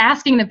it's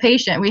asking the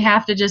patient. We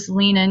have to just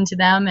lean into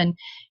them. And,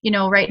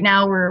 right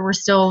now we're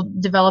still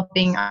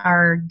developing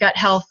our gut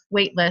health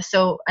wait list.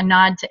 So a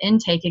nod to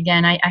intake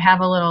again, I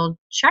have a little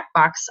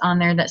checkbox on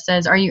there that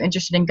says, are you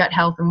interested in gut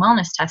health and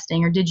wellness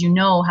testing? Or did you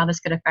know how this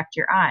could affect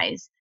your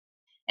eyes?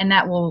 And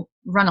that will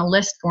run a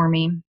list for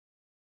me.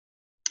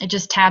 It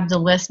just tabs a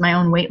list, my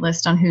own wait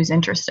list on who's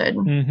interested.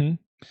 Mm-hmm.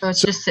 So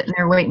it's just sitting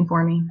there waiting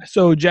for me.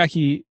 So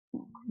Jackie,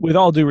 with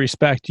all due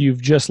respect,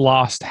 you've just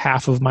lost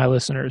half of my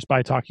listeners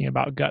by talking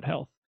about gut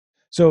health.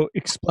 So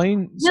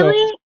explain. Really?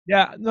 So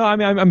yeah, no, I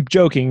mean, I'm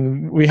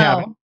joking. We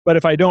haven't, but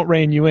if I don't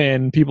rein you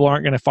in, people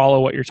aren't going to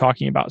follow what you're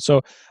talking about.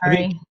 So I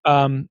think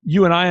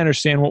you and I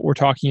understand what we're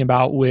talking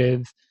about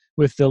with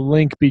the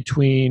link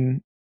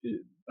between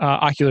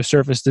ocular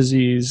surface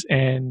disease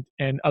and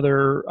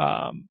other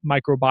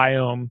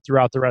microbiome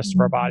throughout the rest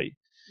of our body.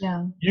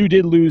 Yeah. You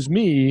did lose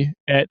me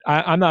at,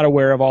 I'm not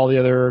aware of all the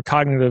other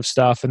cognitive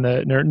stuff and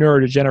the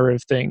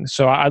neurodegenerative things.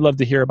 So I'd love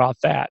to hear about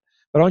that.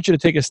 But I want you to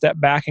take a step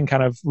back and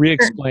kind of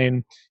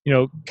re-explain,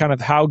 kind of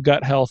how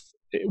gut health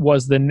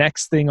was the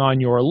next thing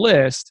on your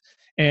list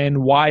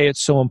and why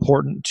it's so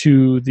important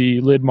to the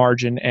lid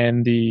margin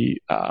and the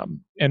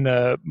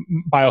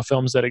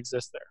biofilms that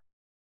exist there.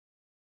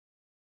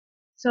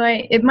 So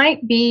it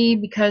might be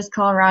because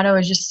Colorado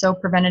is just so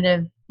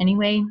preventative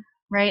anyway,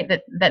 right?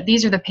 That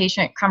these are the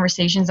patient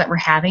conversations that we're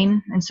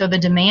having. And so the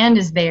demand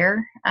is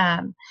there.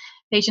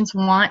 Patients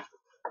want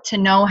to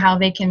know how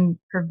they can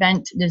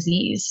prevent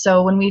disease.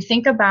 So when we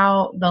think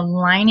about the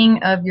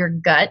lining of your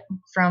gut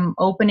from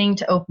opening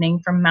to opening,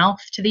 from mouth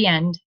to the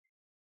end,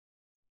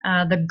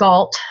 the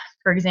galt,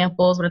 for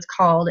example, is what it's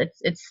called.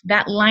 It's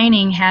that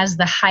lining has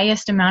the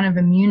highest amount of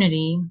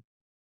immunity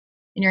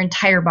in your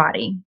entire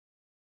body.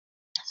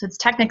 So it's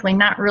technically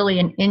not really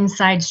an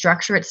inside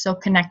structure. It's still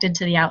connected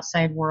to the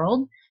outside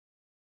world.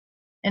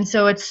 And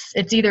so it's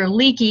either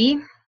leaky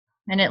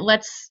and it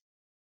lets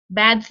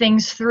bad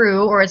things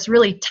through, or it's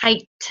really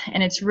tight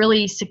and it's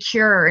really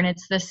secure. And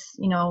it's this,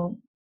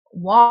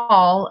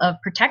 wall of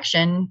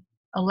protection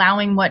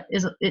allowing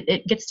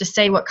it gets to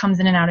say what comes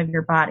in and out of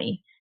your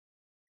body.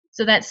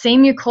 So that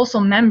same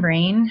mucosal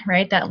membrane,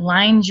 right, that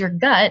lines your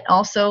gut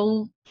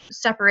also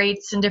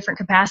separates in different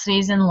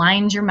capacities and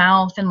lines your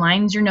mouth and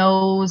lines your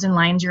nose and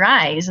lines your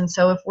eyes. And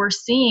so if we're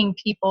seeing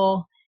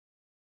people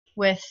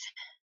with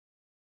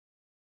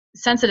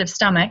sensitive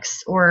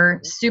stomachs or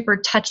super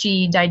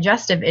touchy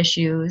digestive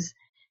issues,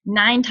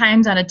 9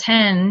 times out of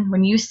 10,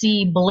 when you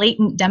see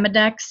blatant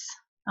Demodex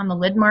on the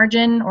lid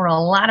margin or a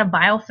lot of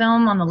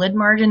biofilm on the lid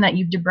margin that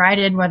you've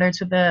debrided, whether it's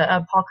with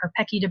a Paul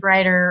Karpecki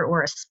debrider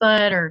or a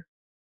spud or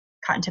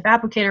cotton tip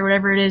applicator,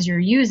 whatever it is you're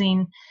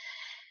using,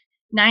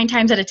 9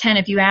 times out of 10,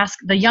 if you ask,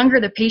 the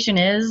younger the patient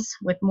is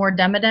with more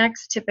Demodex,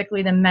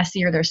 typically the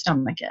messier their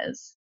stomach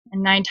is.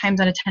 And 9 times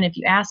out of 10, if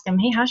you ask them,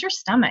 hey, how's your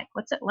stomach?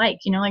 What's it like?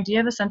 Do you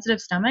have a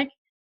sensitive stomach?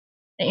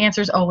 The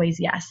answer is always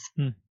yes.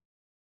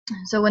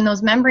 So when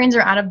those membranes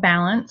are out of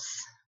balance,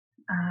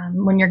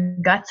 when your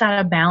gut's out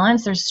of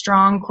balance, there's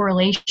strong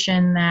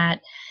correlation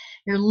that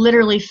you're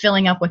literally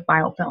filling up with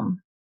biofilm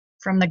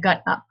from the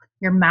gut up.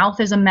 Your mouth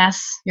is a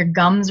mess. Your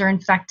gums are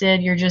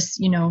infected. You're just,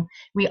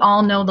 we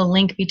all know the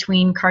link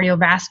between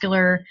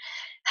cardiovascular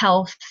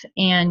health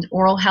and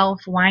oral health.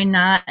 Why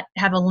not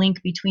have a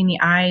link between the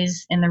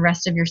eyes and the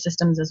rest of your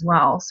systems as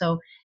well? So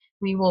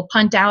we will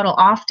punt out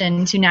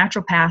often to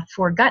naturopath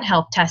for gut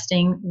health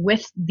testing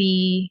with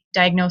the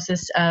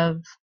diagnosis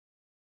of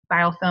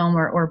biofilm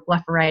or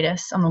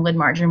blepharitis on the lid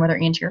margin, whether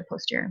anterior or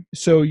posterior.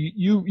 So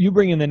you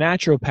bring in the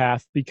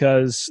naturopath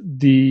because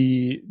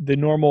the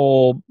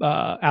normal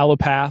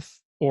allopath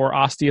or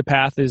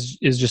osteopath is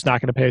just not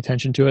going to pay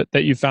attention to it,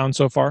 that you've found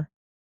so far?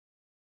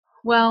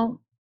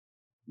 Well,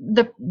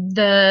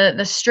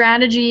 the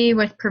strategy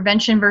with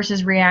prevention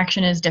versus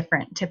reaction is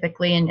different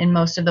typically in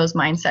most of those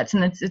mindsets,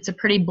 and it's a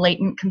pretty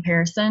blatant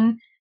comparison.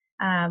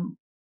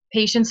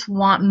 Patients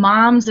want,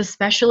 moms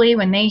especially,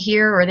 when they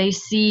hear or they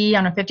see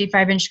on a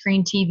 55-inch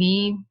screen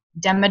TV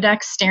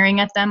Demodex staring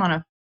at them on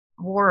a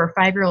 4 or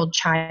 5-year-old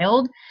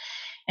child,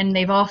 and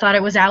they've all thought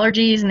it was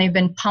allergies, and they've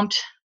been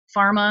pumped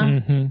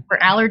pharma for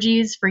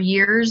allergies for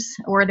years,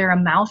 or they're a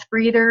mouth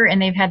breather and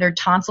they've had their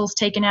tonsils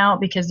taken out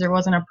because there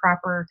wasn't a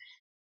proper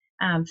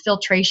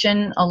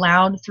filtration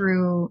allowed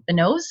through the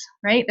nose,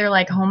 right? They're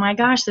like, oh my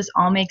gosh, this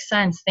all makes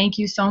sense. Thank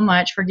you so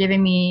much for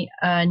giving me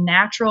a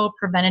natural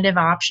preventative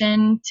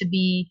option to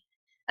be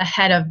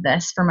ahead of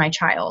this for my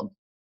child.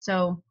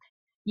 So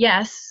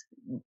yes,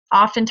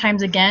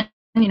 oftentimes again,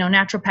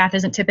 naturopath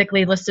isn't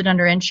typically listed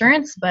under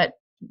insurance, but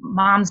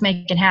moms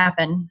make it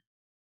happen.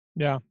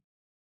 Yeah.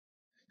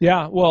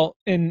 Yeah. Well,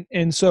 and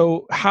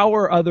so how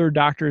are other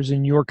doctors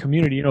in your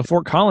community?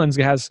 Fort Collins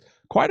has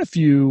quite a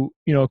few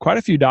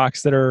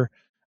docs that are,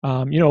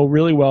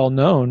 really well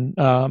known.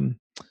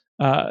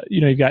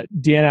 You've got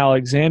Dan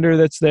Alexander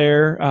that's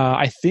there.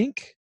 I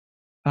think,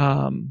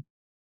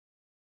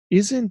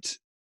 isn't,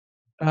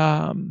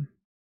 um,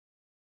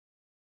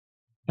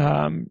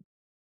 um,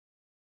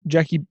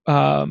 Jackie,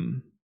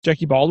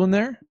 Jackie Baldwin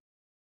there,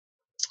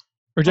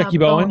 or Jackie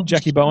Bowen? Bowen,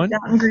 Jackie she's Bowen.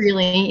 out in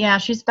Greeley. Yeah,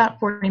 she's about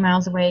 40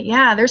 miles away.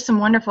 Yeah, there's some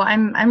wonderful.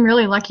 I'm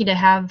really lucky to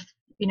have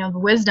the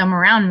wisdom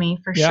around me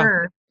for Yeah.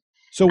 sure.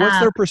 So what's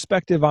Um, their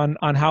perspective on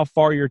how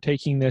far you're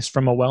taking this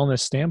from a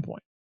wellness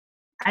standpoint?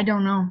 I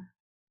don't know.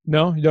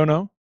 No, you don't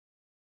know?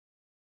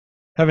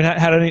 Haven't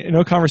had any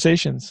no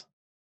conversations.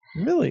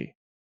 Really?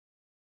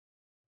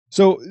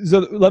 So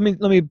let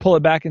me pull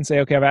it back and say,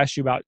 okay, I've asked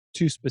you about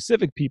two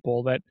specific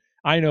people that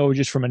I know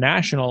just from a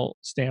national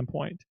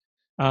standpoint.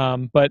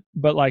 But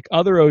like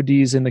other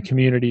ODs in the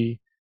community,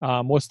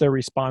 what's their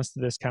response to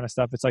this kind of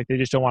stuff? It's like they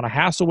just don't want to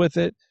hassle with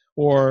it,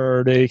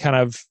 or they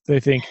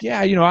think, yeah,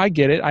 I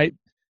get it.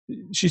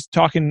 She's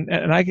talking,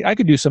 and I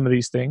could do some of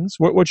these things.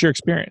 What's your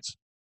experience?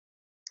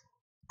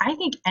 I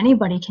think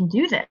anybody can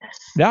do this.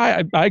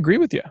 Yeah, I agree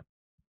with you.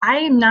 I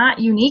am not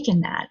unique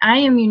in that. I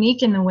am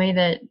unique in the way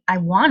that I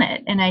want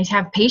it. And I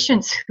have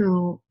patients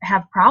who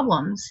have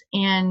problems.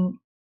 And,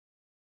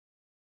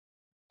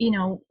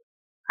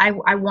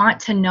 I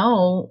want to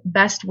know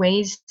best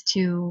ways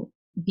to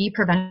be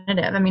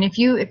preventative. I mean,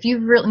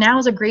 now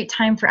is a great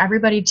time for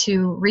everybody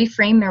to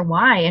reframe their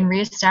why and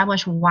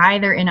reestablish why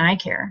they're in eye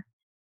care.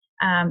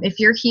 If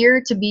you're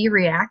here to be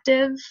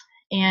reactive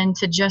and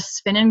to just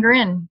spin and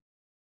grin,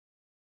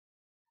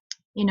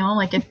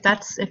 like if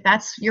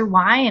that's your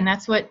why and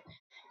that's what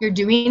you're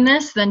doing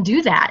this, then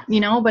do that.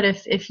 But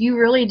if you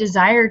really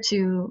desire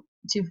to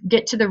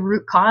get to the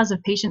root cause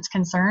of patients'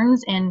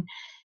 concerns, and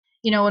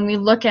when we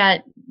look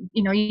at,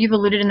 you've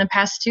alluded in the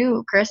past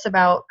too, Chris,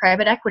 about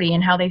private equity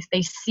and how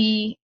they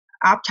see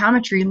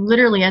optometry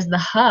literally as the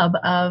hub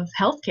of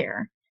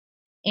healthcare.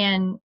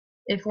 And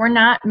if we're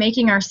not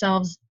making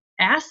ourselves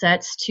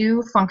assets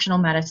to functional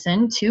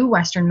medicine, to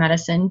Western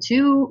medicine,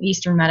 to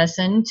Eastern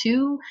medicine,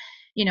 to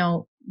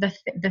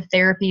the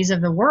therapies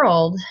of the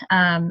world,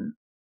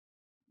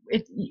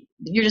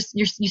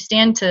 you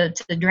stand to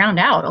drown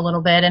out a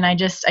little bit. And I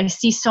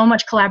see so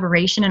much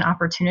collaboration and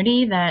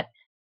opportunity that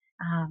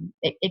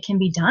it can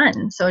be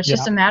done. So it's Yeah.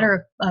 just a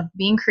matter of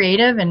being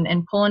creative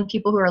and pulling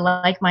people who are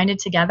like-minded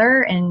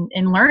together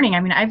and learning. I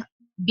mean,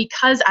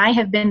 because I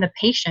have been the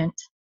patient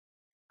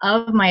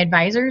of my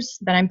advisors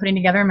that I'm putting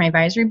together in my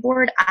advisory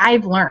board,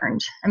 I've learned.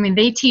 I mean,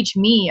 they teach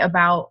me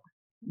about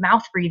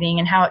mouth breathing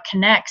and how it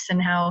connects,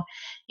 and how,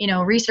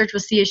 research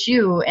with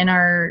CSU and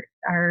our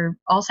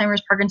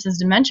Alzheimer's, Parkinson's,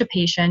 dementia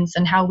patients,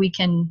 and how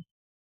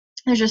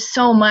there's just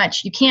so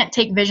much. You can't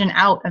take vision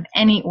out of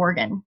any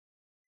organ.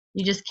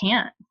 You just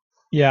can't.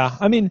 Yeah.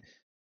 I mean,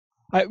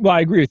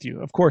 I agree with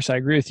you. Of course, I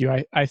agree with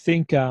you. I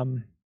think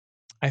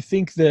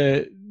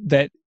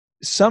that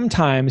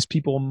sometimes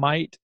people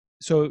might.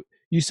 So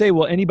you say,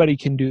 well, anybody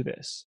can do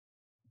this,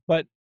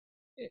 but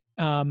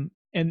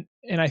and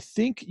I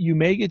think you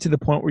may get to the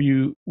point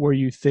where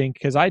you think,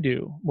 because I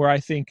do, where I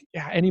think,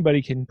 yeah,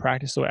 anybody can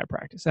practice the way I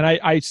practice, and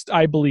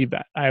I believe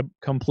that. I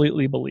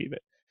completely believe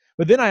it.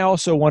 But then I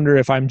also wonder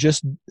if I'm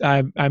just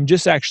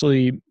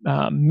actually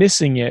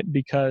missing it,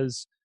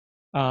 because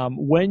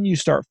when you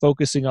start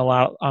focusing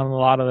on a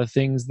lot of the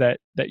things that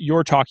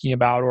you're talking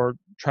about, or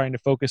trying to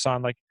focus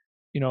on, like,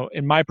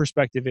 in my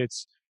perspective,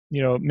 it's,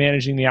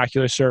 managing the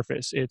ocular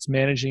surface, it's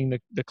managing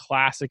the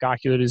classic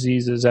ocular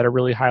diseases at a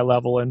really high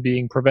level, and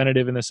being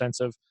preventative in the sense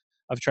of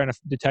trying to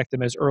detect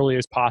them as early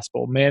as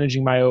possible,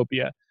 managing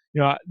myopia.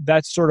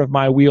 That's sort of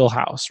my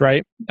wheelhouse,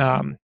 right?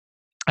 I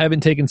haven't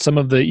taken some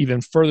of the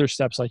even further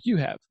steps like you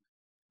have,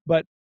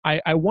 but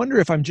I wonder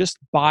if I'm just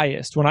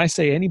biased when I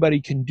say anybody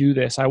can do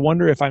this. I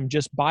wonder if I'm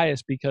just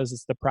biased because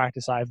it's the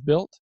practice I've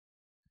built.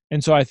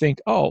 And so I think,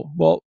 oh,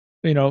 well,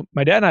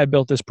 my dad and I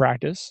built this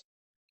practice,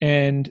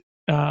 and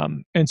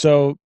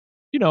so,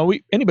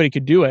 anybody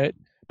could do it,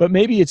 but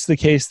maybe it's the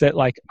case that,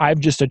 like, I've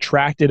just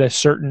attracted a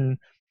certain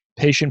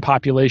patient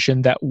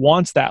population that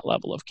wants that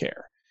level of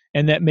care.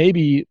 And that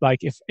maybe, like,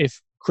 if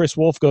Chris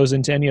Wolf goes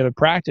into any other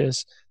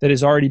practice that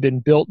has already been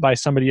built by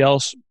somebody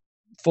else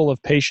full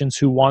of patients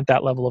who want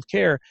that level of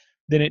care,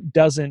 then it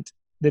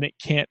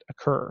can't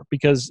occur,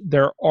 because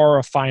there are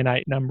a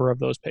finite number of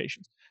those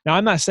patients. Now,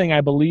 I'm not saying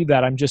I believe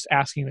that. I'm just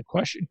asking the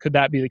question, could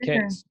that be the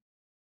Sure. case?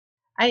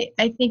 I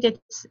think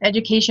it's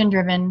education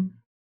driven,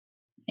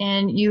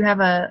 and you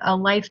have a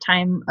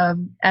lifetime of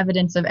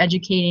evidence of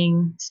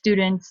educating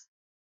students,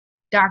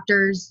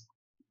 doctors,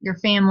 your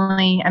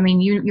family. I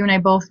mean, you and I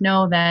both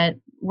know that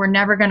we're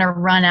never going to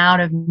run out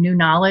of new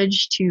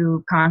knowledge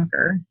to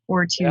conquer,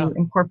 or Yeah. to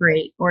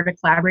incorporate, or to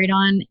collaborate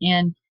on.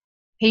 And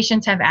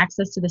patients have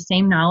access to the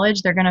same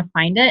knowledge. They're going to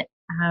find it.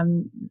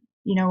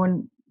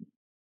 When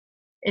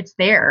it's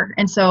there.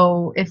 And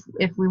so if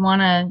we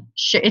want to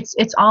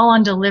it's all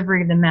on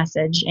delivery of the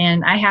message,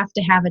 and I have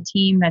to have a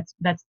team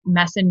that's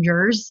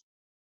messengers,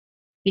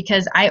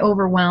 because I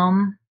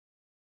overwhelm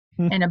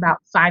in about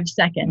 5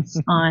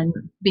 seconds on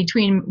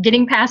between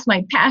getting past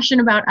my passion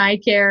about eye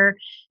care,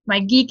 my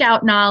geek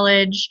out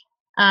knowledge,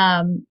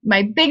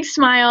 my big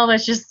smile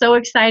that's just so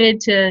excited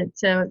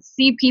to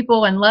see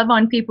people and love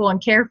on people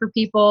and care for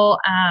people.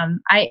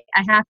 I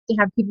have to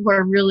have people who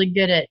are really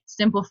good at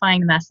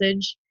simplifying the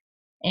message.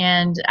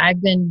 And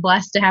I've been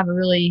blessed to have a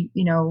really,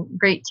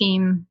 great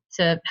team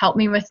to help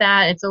me with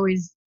that. It's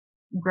always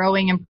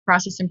growing and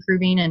process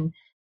improving, and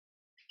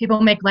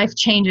people make life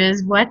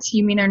changes. What?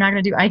 You mean they're not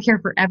going to do eye care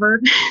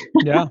forever?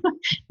 Yeah.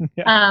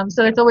 Yeah.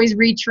 So it's always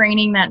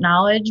retraining that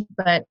knowledge.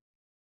 But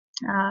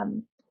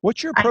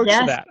What's your I approach to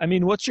guess, that? I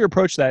mean, what's your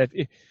approach to that?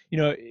 If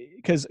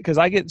because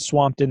I get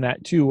swamped in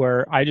that too,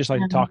 where I just like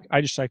to um, talk.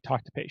 I just like to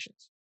talk to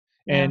patients,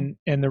 yeah,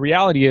 and the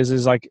reality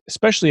is like,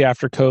 especially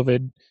after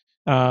COVID,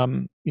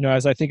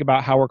 as I think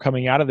about how we're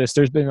coming out of this,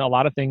 there's been a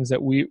lot of things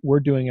that we're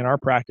doing in our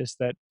practice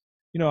that,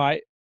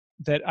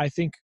 I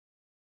think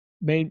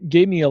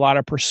gave me a lot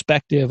of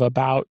perspective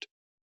about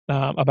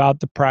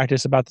the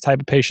practice, about the type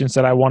of patients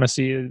that I want to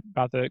see,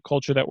 about the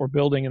culture that we're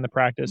building in the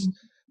practice,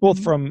 both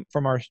mm-hmm.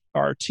 from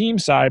our team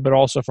side, but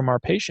also from our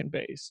patient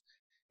base.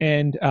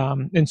 And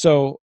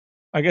so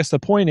I guess the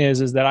point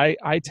is that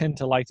I tend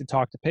to like to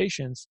talk to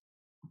patients,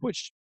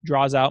 which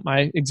draws out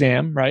my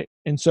exam, right?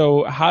 And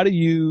so how do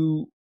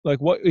you, like,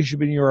 what should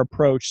be your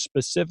approach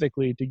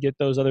specifically to get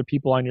those other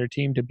people on your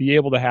team to be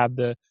able to have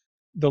the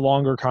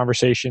longer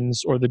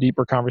conversations or the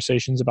deeper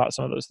conversations about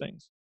some of those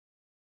things?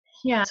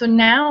 Yeah. So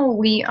now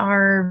we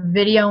are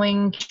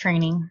videoing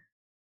training,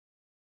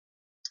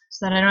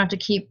 so that I don't have to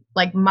keep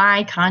like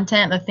my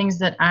content, the things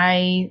that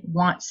I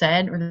want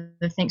said, or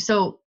the things.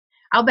 So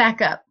I'll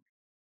back up.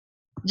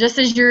 Just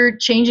as you're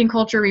changing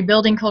culture,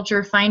 rebuilding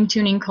culture, fine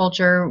tuning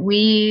culture,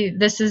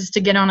 this is to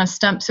get on a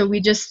stump. So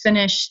we just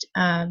finished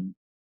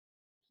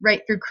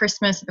right through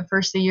Christmas, the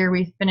first of the year,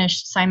 we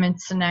finished Simon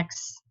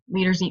Sinek's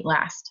Leaders Eat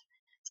Last.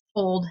 It's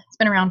old, it's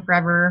been around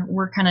forever.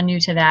 We're kind of new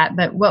to that.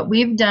 But what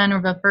we've done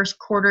over the first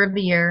quarter of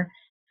the year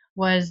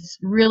was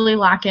really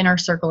lock in our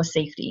circle of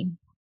safety.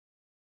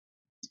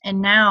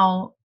 And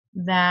now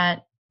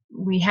that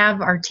we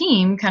have our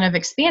team kind of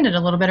expanded a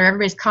little bit, or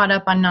everybody's caught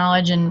up on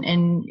knowledge and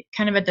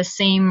kind of at the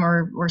same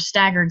or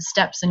staggered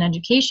steps in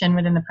education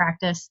within the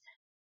practice,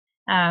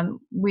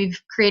 we've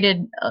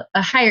created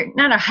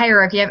not a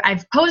hierarchy.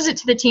 I've posed it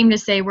to the team to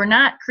say we're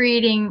not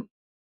creating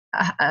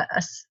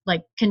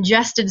like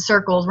congested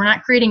circles. We're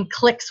not creating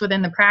cliques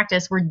within the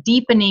practice. We're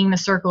deepening the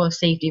circle of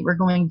safety. We're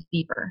going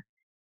deeper.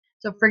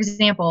 So, for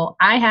example,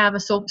 I have a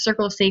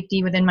circle of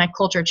safety within my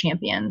culture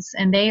champions,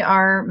 and they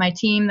are my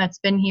team that's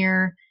been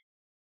here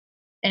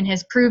and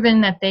has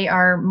proven that they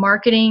are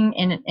marketing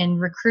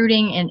and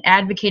recruiting and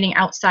advocating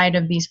outside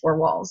of these four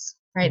walls,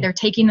 right? Mm-hmm. They're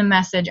taking the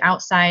message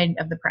outside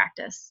of the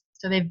practice.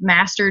 So they've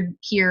mastered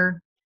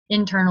here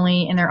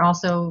internally, and they're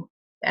also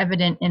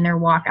evident in their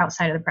walk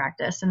outside of the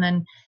practice. And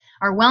then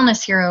our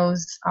wellness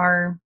heroes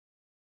are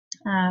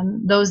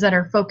those that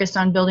are focused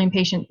on building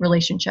patient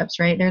relationships,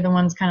 right? They're the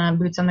ones kind of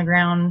boots on the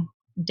ground,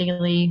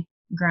 daily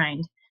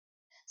grind.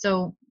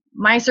 So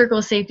my circle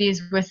of safety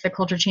is with the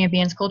culture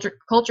champions.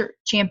 Culture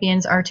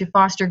champions are to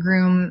foster,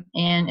 groom,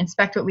 and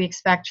inspect what we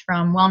expect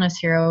from wellness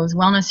heroes.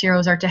 Wellness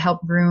heroes are to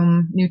help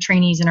groom new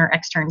trainees and our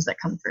externs that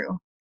come through.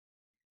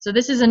 So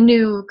this is a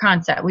new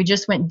concept. We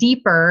just went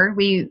deeper.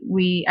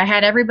 I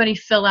had everybody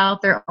fill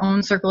out their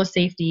own circle of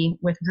safety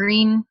with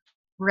green,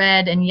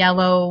 red, and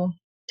yellow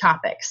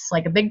topics,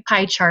 like a big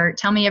pie chart.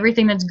 Tell me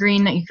everything that's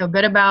green that you feel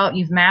good about,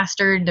 you've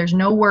mastered, there's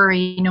no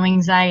worry, no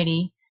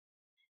anxiety,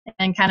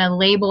 and kind of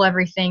label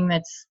everything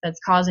that's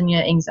causing you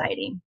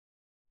anxiety.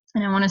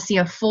 And I want to see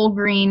a full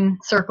green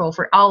circle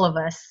for all of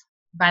us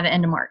by the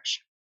end of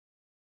March.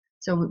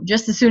 So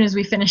just as soon as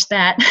we finish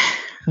that,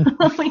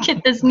 we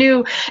get this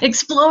new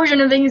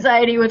explosion of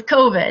anxiety with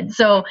COVID.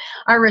 So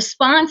our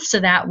response to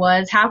that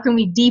was, how can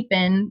we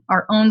deepen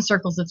our own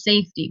circles of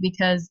safety?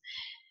 Because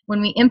when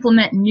we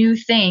implement new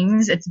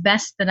things, it's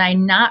best that I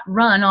not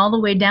run all the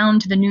way down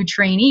to the new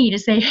trainee to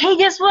say, hey,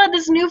 guess what?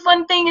 This new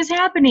fun thing is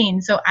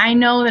happening. So I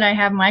know that I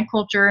have my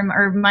culture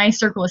or my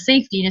circle of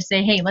safety to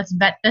say, hey, let's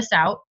vet this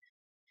out.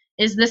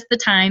 Is this the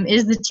time?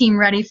 Is the team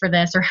ready for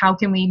this? Or how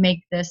can we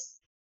make this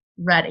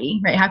ready,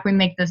 right? How can we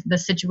make the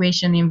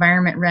situation, the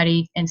environment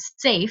ready and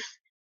safe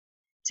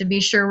to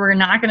be sure we're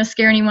not going to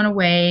scare anyone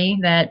away,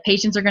 that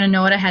patients are going to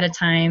know it ahead of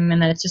time,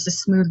 and that it's just a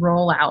smooth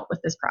rollout with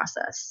this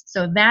process.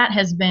 So that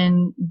has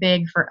been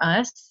big for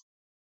us.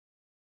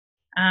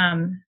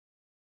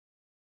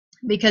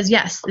 Because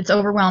yes, it's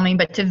overwhelming,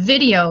 but to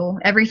video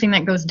everything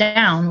that goes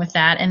down with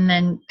that and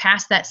then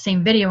pass that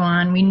same video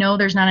on, we know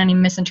there's not any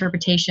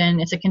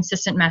misinterpretation. It's a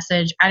consistent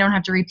message. I don't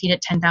have to repeat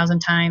it 10,000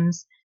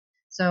 times.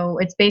 So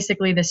it's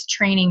basically this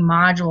training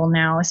module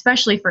now,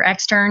 especially for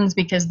externs,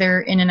 because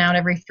they're in and out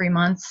every 3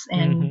 months,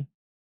 and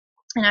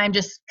I'm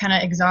just kind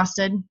of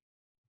exhausted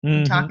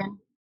talking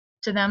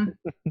to them.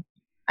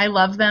 I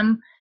love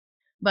them,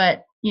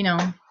 but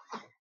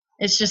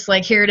it's just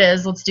like, here it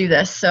is, let's do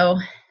this. So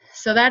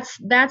that's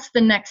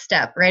the next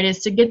step, right? Is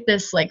to get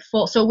this like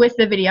full. So with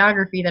the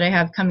videography that I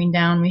have coming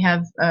down, we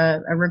have a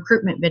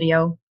recruitment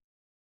video,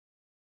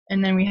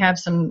 and then we have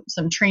some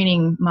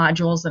training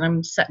modules that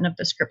I'm setting up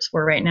the scripts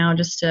for right now,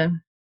 just to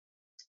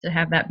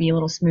have that be a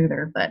little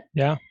smoother. But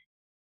Yeah.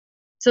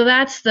 so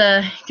that's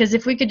because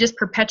if we could just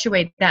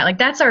perpetuate that, like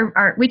that's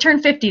our we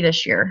turned 50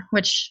 this year,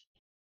 which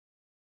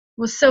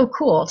was so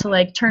cool to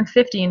like turn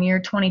 50 in the year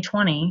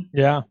 2020.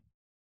 Yeah.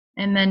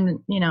 And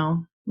then,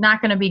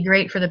 not going to be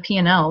great for the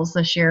P&Ls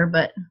this year,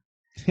 but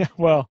Yeah.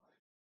 Well,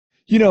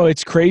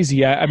 it's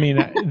crazy. I mean,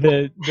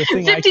 the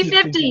thing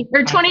 50-50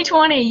 or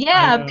 2020.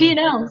 Yeah.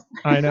 P&Ls.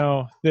 I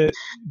know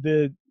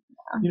the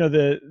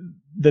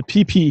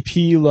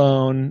PPP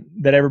loan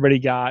that everybody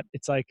got.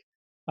 It's like,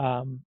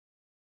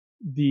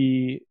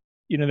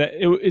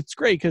 it's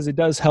great because it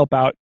does help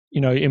out,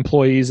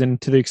 employees,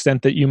 and to the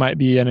extent that you might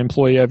be an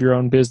employee of your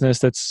own business,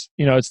 that's,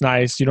 it's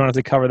nice. You don't have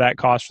to cover that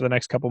cost for the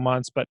next couple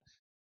months. But,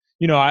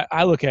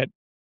 I look at,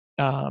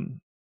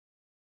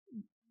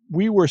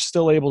 we were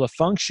still able to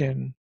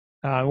function.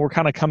 We're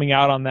kind of coming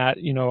out on that.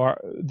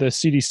 The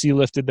CDC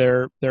lifted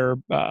their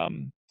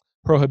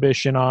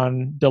prohibition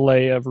on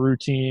delay of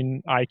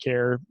routine eye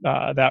care.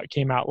 That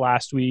came out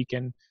last week,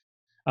 and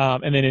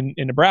then in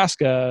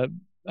Nebraska,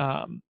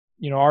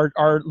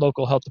 our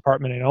local health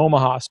department in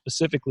Omaha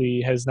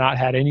specifically has not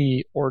had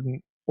any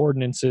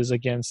ordinances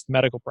against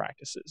medical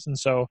practices, and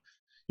so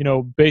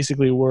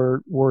basically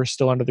we're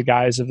still under the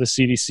guise of the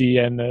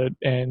CDC and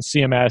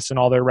CMS and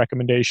all their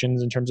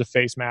recommendations in terms of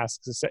face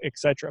masks, et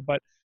cetera.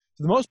 But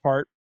for the most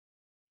part,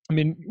 I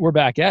mean, we're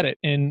back at it,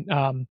 and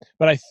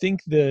but I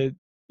think we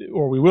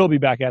will be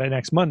back at it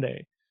next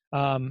Monday.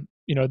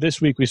 This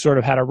week we sort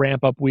of had a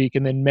ramp up week,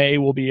 and then May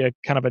will be a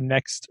kind of a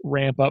next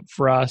ramp up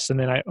for us, and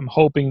then I'm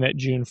hoping that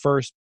June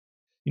 1st,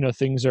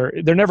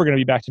 they're never going to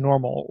be back to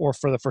normal, or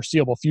for the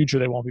foreseeable future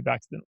they won't be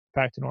back to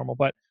normal.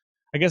 But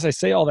I guess I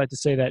say all that to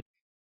say that,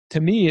 to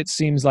me, it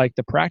seems like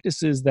the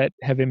practices that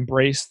have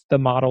embraced the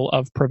model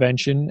of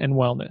prevention and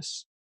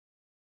wellness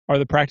are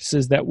the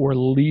practices that were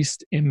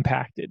least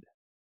impacted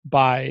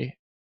by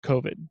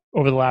COVID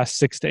over the last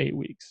 6 to 8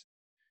 weeks.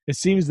 It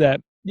seems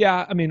that,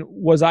 yeah, I mean,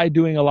 was I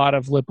doing a lot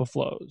of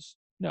lipoflows?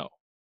 No,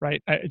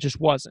 right? It just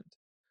wasn't.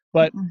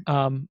 But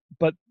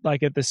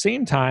like at the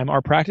same time,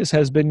 our practice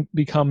has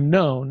become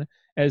known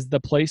as the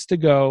place to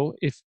go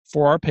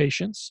for our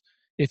patients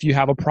if you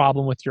have a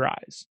problem with your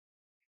eyes.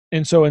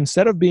 And so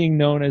instead of being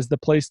known as the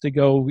place to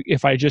go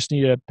if I just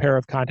need a pair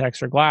of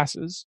contacts or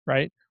glasses,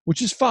 right,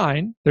 which is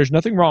fine, there's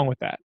nothing wrong with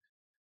that.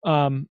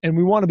 And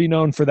we want to be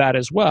known for that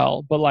as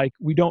well, but like,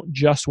 we don't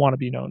just want to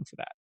be known for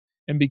that.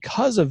 And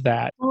because of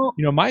that,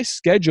 my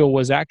schedule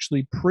was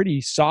actually pretty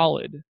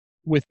solid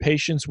with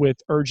patients with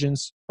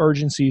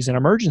urgencies and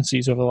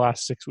emergencies over the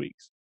last 6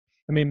 weeks.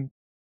 I mean,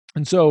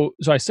 and so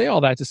I say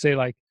all that to say,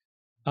 like,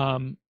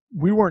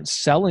 we weren't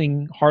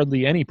selling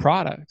hardly any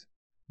product,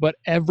 but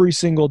every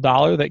single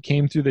dollar that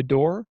came through the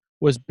door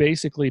was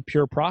basically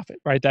pure profit,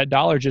 right? That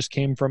dollar just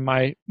came from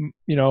my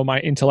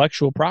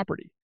intellectual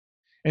property.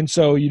 And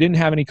so you didn't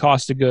have any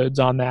cost of goods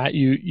on that.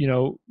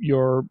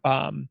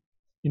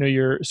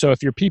 So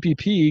if your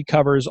PPP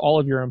covers all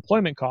of your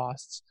employment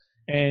costs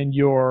and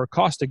your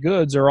cost of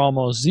goods are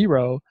almost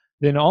zero,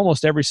 then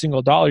almost every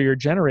single dollar you're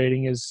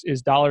generating is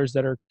dollars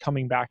that are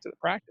coming back to the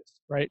practice,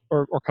 right?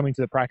 Or coming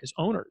to the practice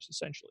owners,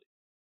 essentially.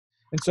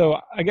 And so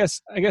I guess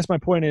my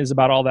point is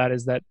about all that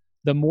is that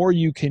the more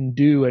you can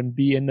do and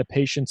be in the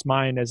patient's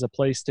mind as a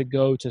place to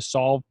go to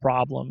solve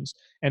problems,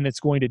 and it's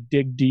going to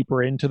dig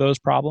deeper into those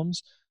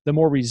problems, the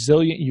more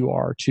resilient you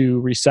are to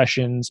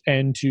recessions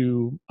and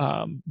to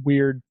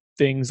weird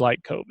things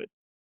like COVID.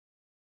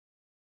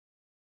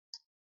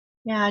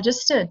 Yeah,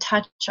 just to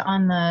touch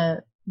on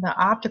the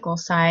optical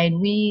side,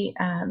 we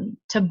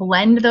to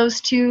blend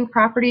those two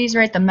properties,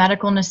 right, the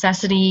medical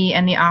necessity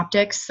and the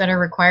optics that are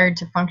required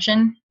to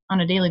function on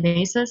a daily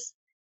basis,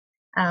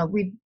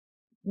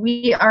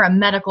 we are a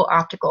medical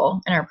optical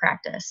in our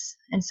practice,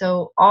 and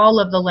so all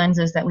of the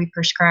lenses that we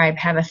prescribe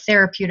have a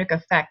therapeutic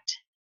effect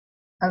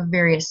of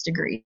various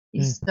degrees.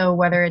 So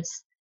whether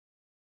it's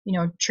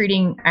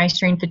treating eye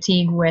strain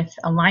fatigue with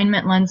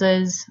alignment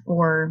lenses,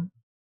 or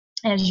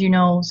as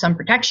sun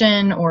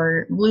protection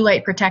or blue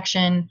light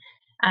protection,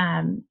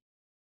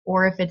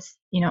 or if it's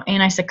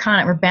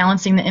anti-sacconic, we're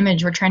balancing the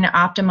image, we're trying to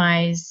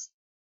optimize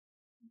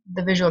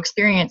the visual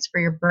experience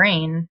for your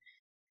brain.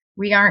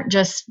 We aren't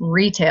just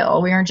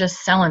retail, we aren't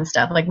just selling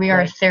stuff, like we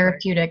are a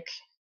therapeutic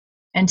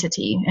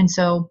entity. And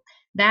so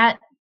that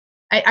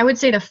I would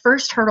say the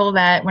first hurdle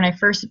that when I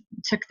first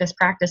took this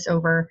practice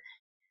over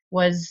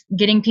was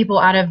getting people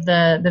out of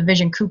the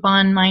vision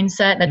coupon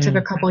mindset. That took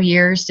a couple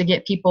years to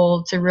get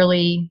people to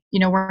really,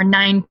 we're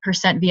 9%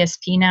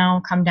 VSP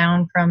now, come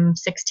down from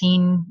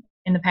 16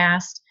 in the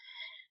past.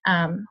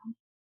 And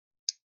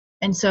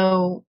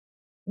so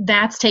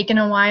that's taken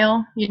a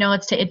while.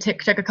 It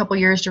took a couple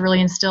years to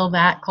really instill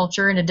that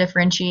culture and to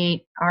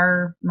differentiate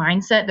our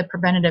mindset, the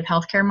preventative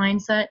healthcare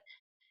mindset.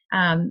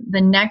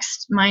 The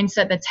next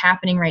mindset that's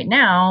happening right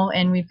now,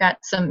 and we've got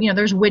some,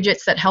 there's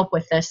widgets that help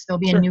with this. There'll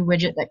be a Sure. new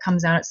widget that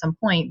comes out at some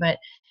point, but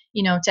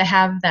to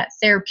have that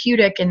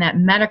therapeutic and that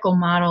medical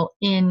model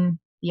in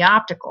the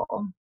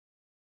optical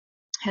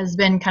has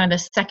been kind of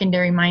the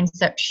secondary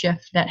mindset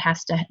shift that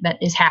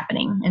is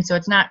happening. And so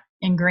it's not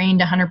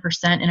ingrained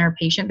 100% in our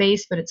patient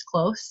base, but it's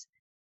close.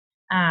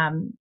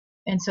 And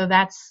so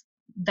that's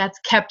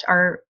kept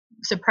our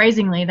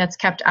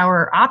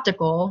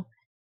optical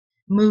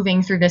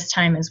moving through this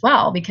time as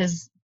well,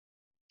 because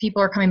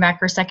people are coming back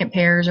for second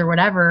pairs or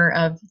whatever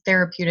of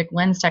therapeutic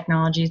lens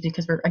technologies,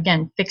 because we're,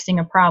 again, fixing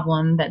a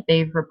problem that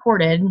they've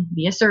reported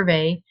via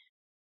survey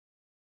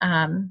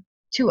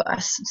to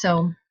us.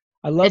 So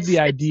I love the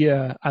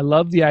idea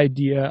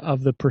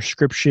of the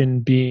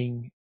prescription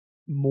being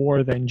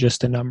more than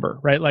just a number,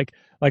 right? Like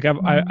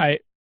I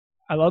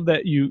love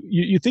that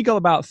you think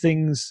about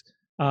things.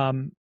 I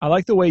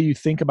like the way you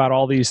think about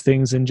all these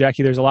things. And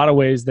Jackie, there's a lot of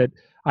ways that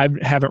I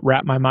haven't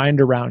wrapped my mind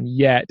around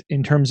yet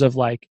in terms of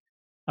like,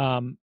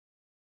 I've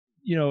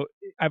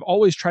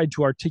always tried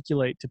to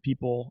articulate to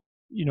people,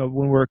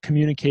 when we're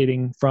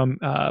communicating from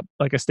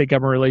like a state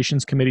government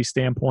relations committee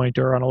standpoint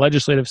or on a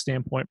legislative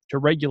standpoint to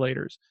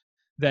regulators,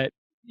 that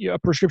a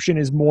prescription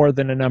is more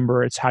than a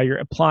number. It's how you're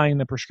applying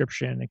the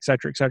prescription, et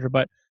cetera, et cetera.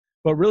 But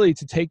really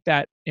to take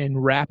that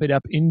and wrap it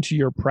up into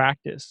your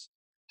practice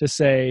to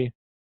say,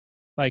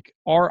 like,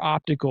 our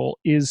optical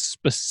is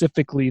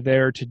specifically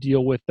there to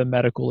deal with the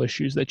medical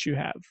issues that you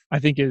have, I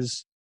think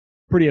is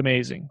pretty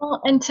amazing. Well,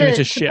 and it's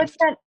a shift.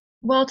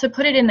 To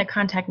put it in the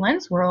contact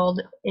lens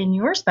world, in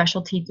your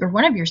specialty or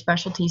one of your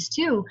specialties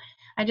too,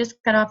 I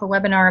just got off a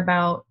webinar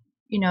about,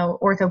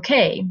 Ortho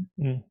K.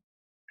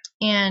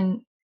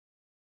 And,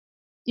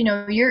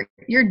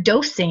 you're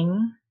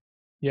dosing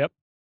Yep.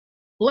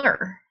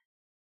 blur.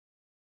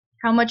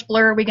 How much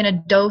blur are we going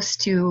to dose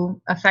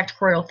to affect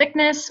choroidal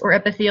thickness or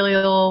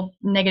epithelial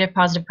negative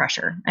positive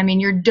pressure? I mean,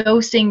 you're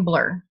dosing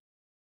blur.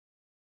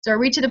 So are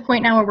we to the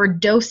point now where we're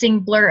dosing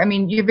blur? I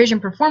mean, your vision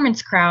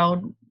performance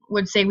crowd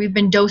would say we've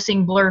been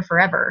dosing blur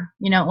forever,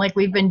 like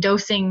we've been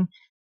dosing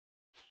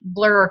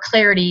blur or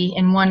clarity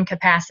in one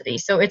capacity.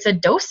 So it's a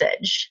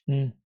dosage,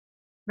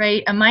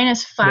 right? A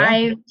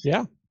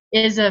 -5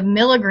 is a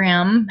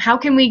milligram. How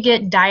can we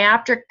get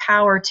dioptric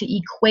power to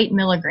equate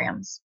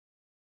milligrams?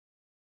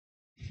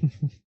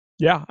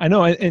 Yeah, I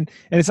know. And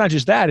it's not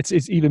just that,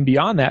 it's even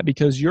beyond that,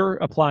 because you're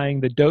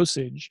applying the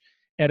dosage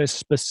at a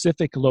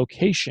specific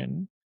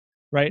location,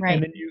 right?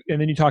 And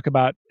then you talk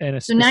about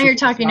so now you're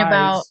talking size.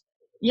 About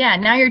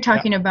you're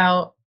talking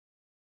about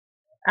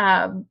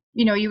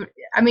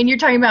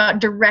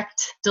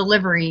direct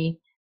delivery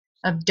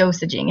of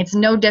dosaging. It's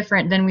no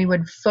different than we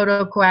would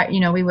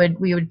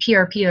we would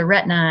PRP the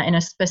retina in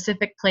a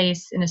specific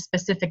place in a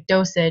specific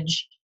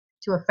dosage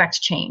to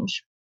affect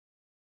change.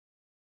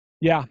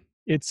 Yeah,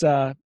 it's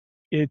a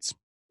now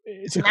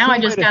cool I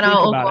just got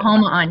all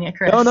Oklahoma on you,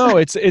 Chris. No,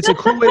 it's a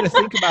cool way to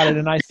think about it.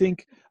 And I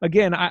think,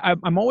 again,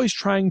 I'm always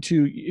trying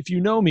to, if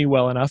you know me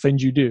well enough, and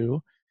you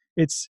do,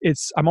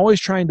 I'm always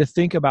trying to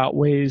think about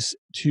ways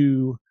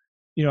to,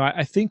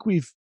 I think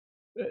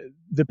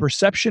the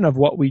perception of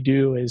what we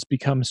do has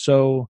become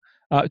so,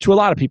 to a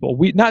lot of people,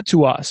 not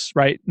to us,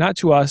 right? Not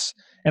to us.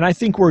 And I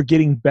think we're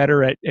getting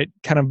better at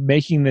kind of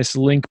making this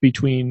link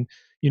between,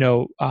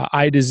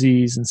 eye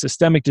disease and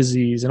systemic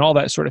disease and all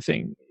that sort of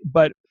thing.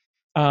 But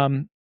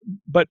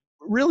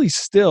really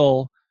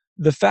still,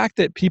 the fact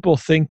that people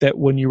think that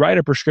when you write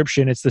a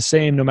prescription, it's the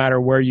same no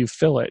matter where you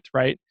fill it,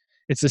 right?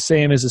 It's the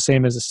same as the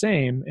same as the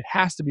same. It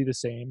has to be the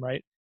same,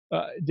 right?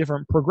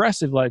 Different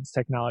progressive lens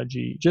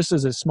technology, just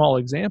as a small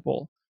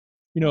example,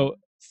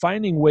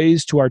 finding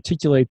ways to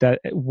articulate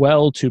that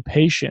well to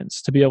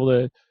patients to be able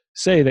to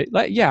say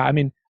that, yeah, I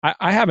mean,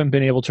 I haven't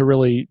been able to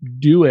really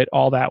do it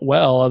all that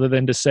well, other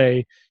than to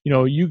say,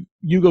 you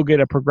go get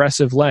a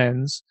progressive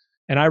lens,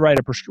 and I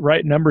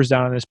write numbers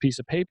down on this piece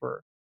of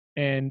paper,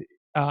 and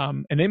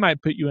they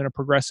might put you in a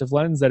progressive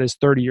lens that is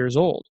 30 years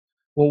old.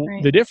 Well,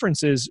 right. The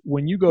difference is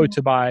when you go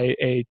to buy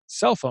a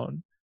cell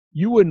phone,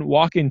 you wouldn't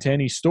walk into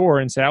any store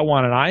and say, I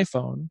want an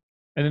iPhone,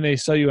 and then they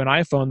sell you an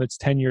iPhone that's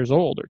 10 years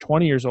old or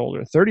 20 years old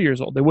or 30 years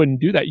old. They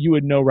wouldn't do that. You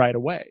would know right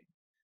away.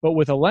 But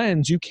with a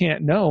lens, you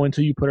can't know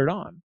until you put it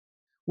on.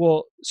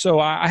 Well, so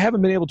I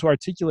haven't been able to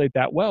articulate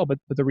that well, but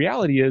the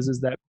reality is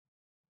that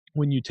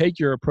when you take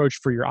your approach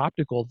for your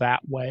optical that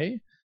way,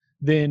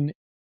 then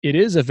it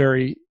is a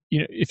very,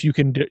 if you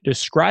can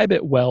describe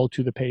it well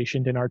to the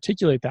patient and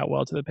articulate that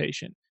well to the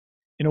patient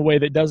in a way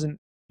that doesn't,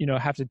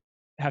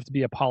 have to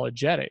be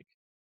apologetic,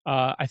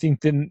 I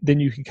think then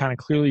you can kind of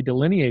clearly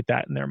delineate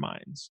that in their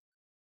minds.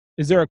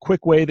 Is there a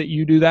quick way that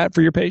you do that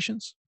for your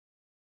patients?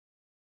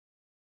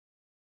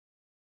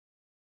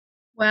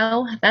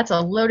 Well, that's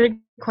a loaded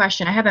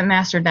question. I haven't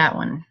mastered that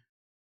one.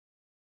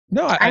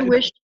 No, I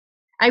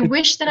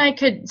wish that I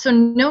could. So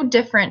no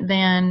different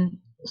than,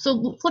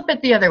 so flip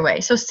it the other way.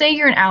 So say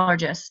you're an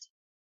allergist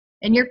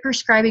and you're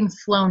prescribing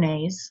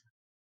Flonase.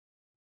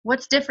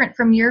 What's different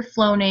from your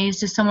Flonase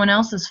to someone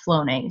else's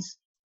Flonase?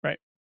 Right.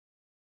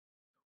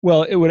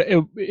 Well, it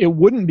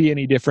wouldn't be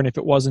any different if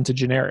it wasn't a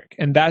generic,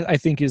 and that I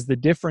think is the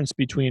difference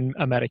between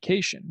a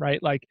medication,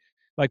 right? Like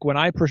when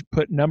I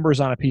put numbers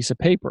on a piece of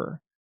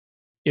paper,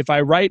 if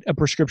I write a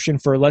prescription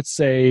for, let's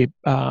say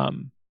I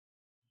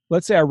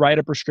write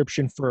a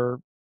prescription for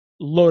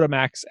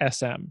Lotamax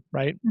SM,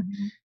 right?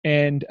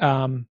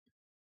 Mm-hmm.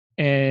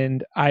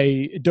 And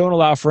I don't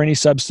allow for any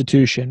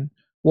substitution.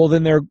 Well,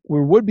 then there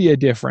would be a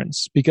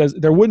difference, because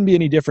there wouldn't be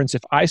any difference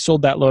if I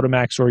sold that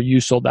Lotamax or you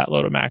sold that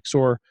Lotamax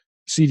or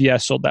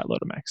CVS sold that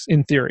Lotamax,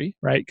 in theory,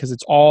 right? Because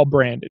it's all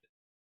branded.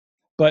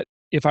 But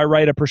if I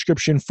write a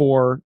prescription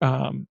for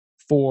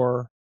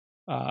Lotamax,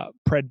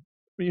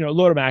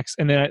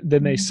 and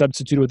then they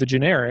substitute with a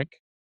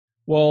generic,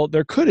 well,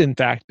 there could in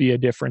fact be a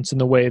difference in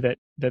the way that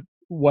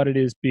what it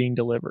is being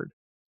delivered.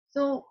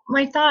 So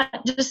my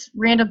thought, just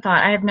random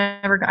thought, I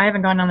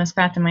haven't gone down this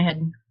path in my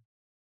head.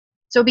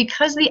 So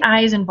because the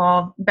eye is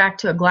involved, back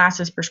to a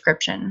glasses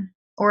prescription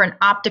or an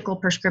optical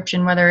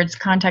prescription, whether it's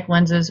contact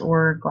lenses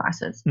or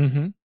glasses,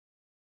 mm-hmm.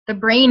 the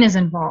brain is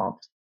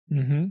involved.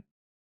 Mm-hmm.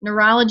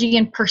 Neurology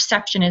and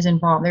perception is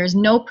involved. There's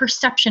no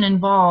perception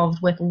involved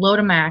with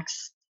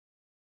Lotamax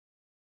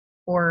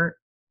or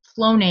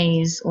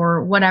Flonase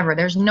or whatever.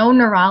 There's no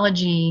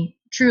neurology,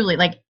 truly,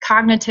 like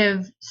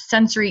cognitive,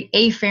 sensory,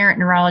 afferent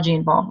neurology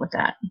involved with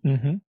that.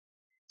 Mm-hmm.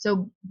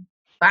 So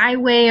by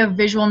way of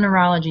visual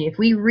neurology, if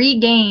we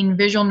regain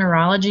visual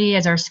neurology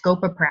as our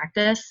scope of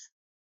practice,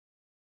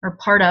 or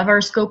part of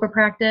our scope of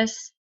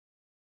practice,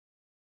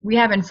 we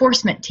have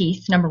enforcement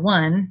teeth, number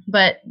one,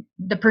 but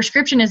the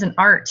prescription is an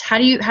art. How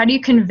do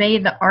you convey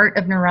the art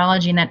of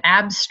neurology in that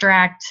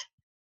abstract?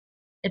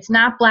 It's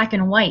not black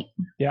and white,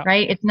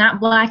 right? It's not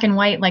black and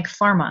white like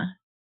pharma.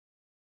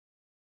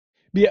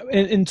 Yeah,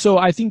 and so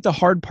I think the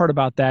hard part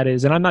about that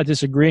is, and I'm not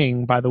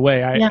disagreeing, by the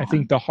way, I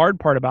think the hard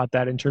part about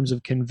that in terms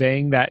of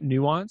conveying that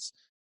nuance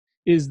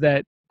is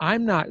that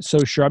I'm not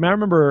so sure. I mean, I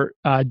remember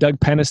Doug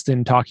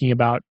Peniston talking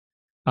about,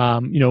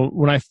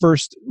 when I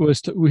first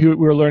we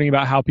were learning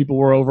about how people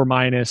were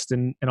over-minused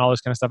and all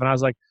this kind of stuff. And I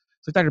was like,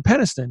 Dr.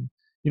 Peniston,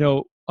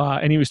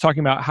 and he was talking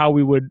about how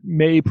we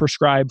may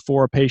prescribe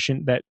for a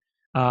patient that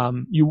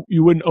you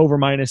wouldn't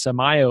over-minus a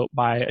myope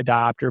by a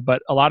diopter,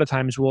 but a lot of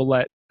times we'll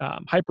let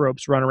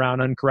hyperopes run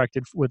around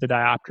uncorrected with a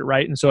diopter,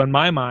 right? And so in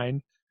my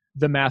mind,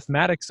 the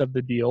mathematics of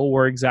the deal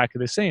were exactly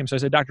the same. So I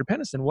said, Dr.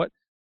 Peniston,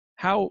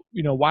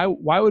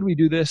 why would we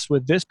do this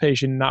with this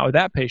patient and not with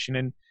that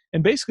patient?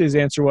 And basically his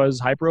answer was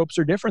hyperopes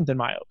are different than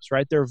myopes,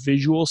 right? Their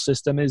visual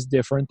system is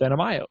different than a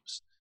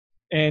myope's.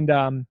 And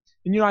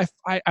I've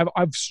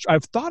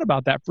thought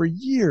about that for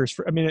years.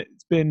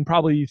 It's been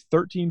probably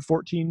 13,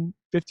 14,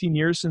 15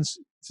 years since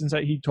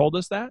he told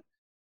us that.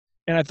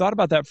 And I thought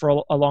about that for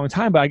a long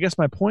time. But I guess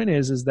my point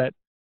is that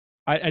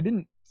I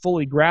didn't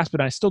fully grasp it.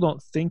 I still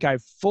don't think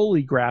I've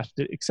fully grasped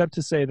it, except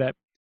to say that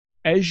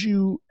as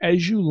you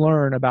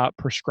learn about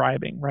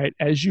prescribing, right?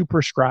 As you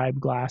prescribe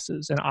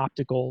glasses and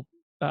optical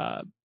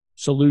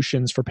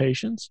solutions for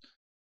patients,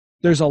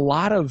 there's a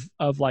lot of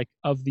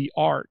the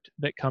art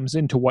that comes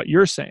into what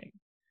you're saying,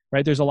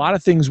 right? There's a lot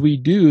of things we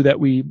do that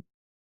we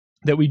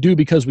do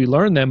because we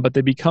learn them, but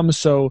they become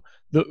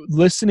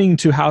listening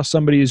to how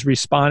somebody is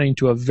responding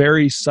to a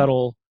very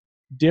subtle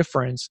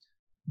difference.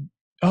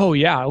 Oh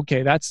yeah,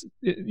 okay, that's,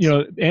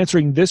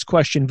 answering this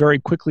question very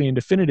quickly and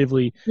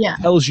definitively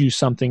tells you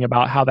something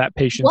about how that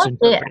patient's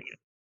interpreting it.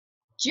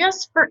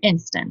 Just for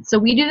instance, so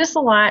we do this a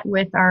lot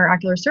with our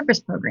ocular surface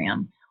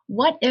program.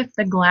 What if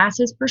the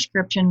glasses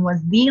prescription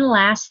was the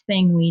last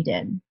thing we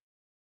did?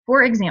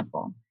 For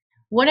example,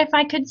 what if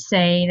I could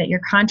say that your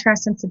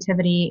contrast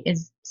sensitivity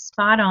is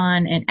spot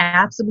on and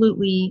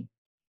absolutely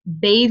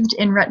bathed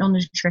in retinal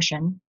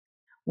nutrition?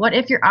 What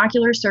if your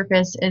ocular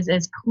surface is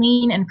as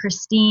clean and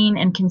pristine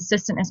and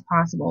consistent as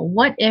possible?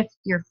 What if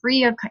you're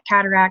free of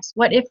cataracts?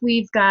 What if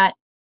we've got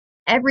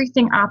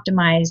everything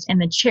optimized,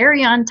 and the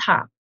cherry on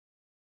top,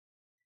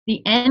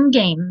 the end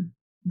game,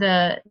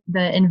 the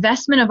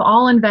investment of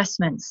all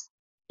investments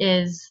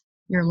is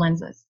your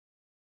lenses?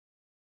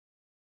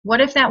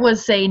 What if that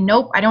was, say,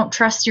 nope, I don't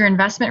trust your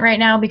investment right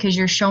now because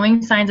you're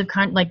showing signs of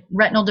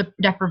retinal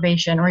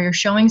deprivation, or you're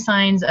showing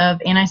signs of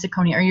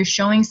anisoconia, or you're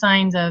showing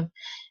signs of,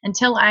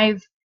 until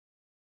I've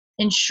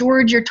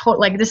ensured your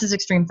total, this is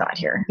extreme thought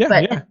here,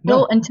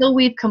 until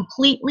we've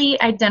completely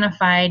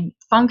identified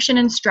function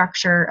and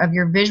structure of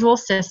your visual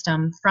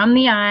system from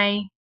the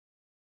eye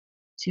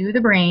to the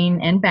brain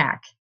and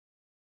back,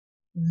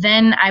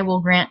 then I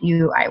will grant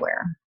you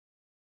eyewear.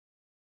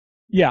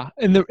 Yeah,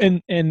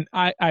 and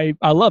I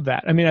love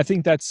that. I mean, I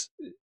think that's,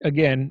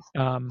 again,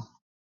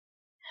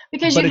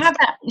 because you have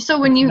that. So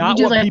when you not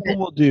do what people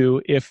will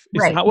do, if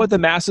it's not what the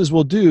masses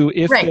will do,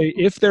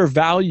 if their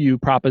value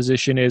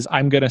proposition is,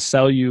 I'm going to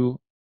sell you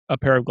a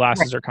pair of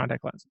glasses or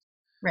contact lenses.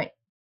 Right.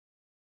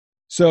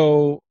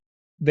 So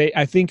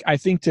I think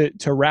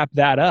to wrap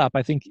that up,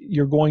 I think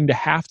you're going to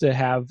have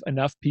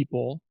enough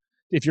people,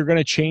 if you're going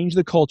to change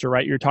the culture,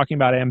 right? You're talking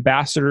about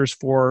ambassadors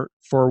for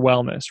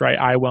wellness, right?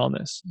 Eye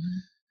wellness. Mm-hmm.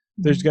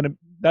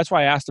 That's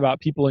why I asked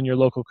about people in your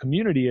local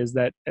community, is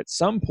that at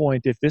some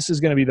point, if this is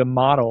going to be the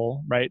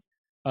model, right?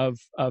 of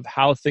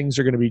how things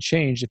are going to be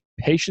changed. If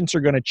patients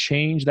are going to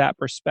change that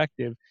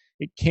perspective,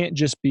 it can't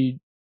just be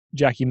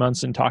Jackie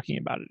Munson talking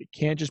about it. It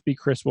can't just be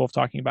Chris Wolf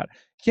talking about it.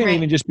 It can't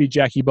even just be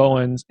Jackie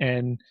Bowens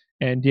and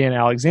Dan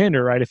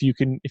Alexander, right? If you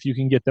can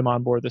get them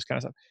on board, this kind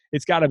of stuff,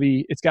 it's got to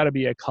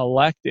be a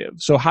collective.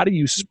 So how do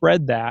you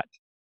spread that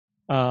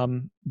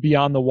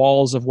beyond the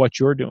walls of what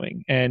you're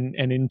doing and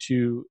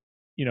into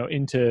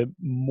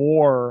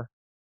more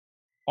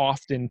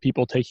often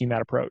people taking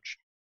that approach?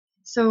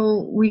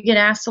 So we get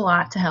asked a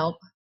lot to help,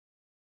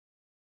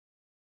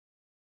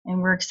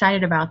 and we're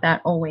excited about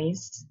that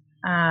always.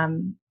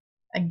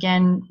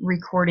 Again,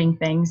 recording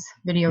things,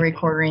 video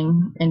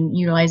recording, and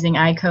utilizing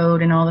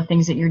iCode and all the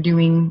things that you're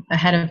doing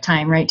ahead of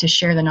time, right, to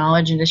share the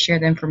knowledge and to share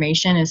the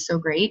information is so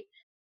great.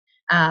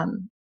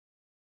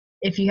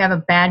 If you have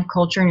a bad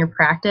culture in your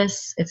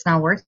practice, it's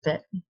not worth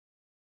it.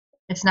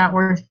 It's not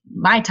worth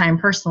my time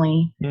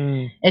personally.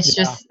 It's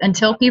just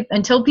until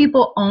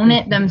people own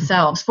it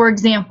themselves. For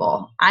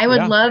example, I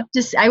would love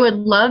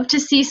to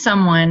see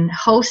someone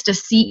host a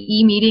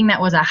CE meeting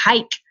that was a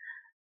hike.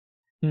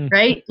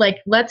 Right? Like,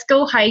 let's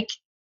go hike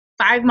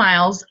 5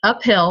 miles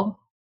uphill.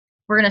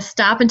 We're going to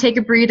stop and take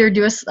a breather,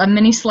 do a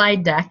mini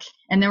slide deck,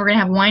 and then we're going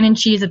to have wine and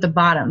cheese at the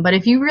bottom. But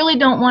if you really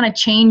don't want to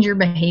change your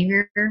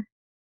behavior,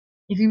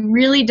 if you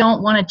really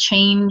don't want to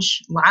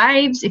change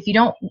lives, if you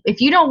don't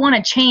want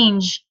to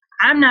change,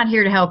 I'm not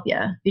here to help you,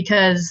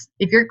 because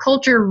if your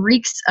culture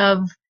reeks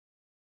of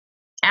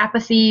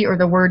apathy or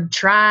the word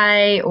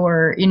try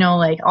or,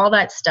 like all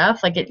that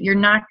stuff, like you're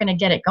not going to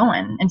get it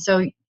going. And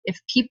so if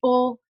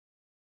people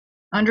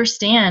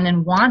understand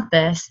and want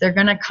this, they're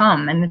going to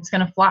come and it's going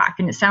to flock.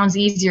 And it sounds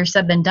easier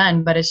said than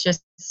done, but it's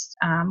just,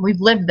 we've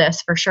lived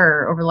this for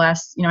sure over the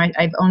last,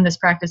 I've owned this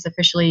practice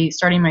officially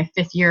starting my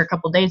 5th year a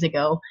couple days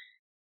ago.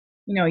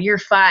 Year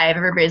 5,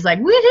 everybody's like,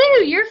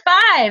 woohoo, year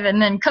 5. And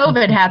then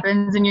COVID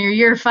happens and you're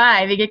year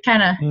 5. You get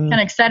kind of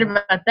excited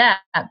about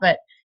that. But,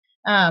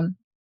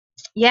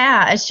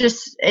 it's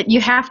just, you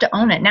have to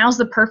own it. Now's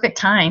the perfect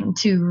time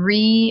to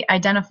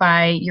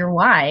re-identify your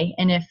why.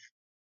 And if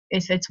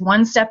it's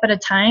one step at a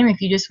time,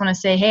 if you just want to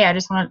say, hey, I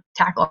just want to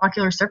tackle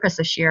ocular surface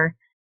this year,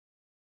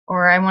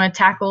 or I want to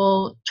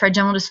tackle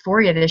trigeminal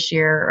dysphoria this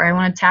year, or I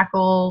want to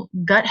tackle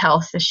gut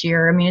health this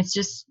year. I mean,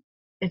 it's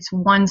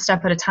one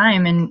step at a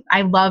time. And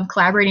I love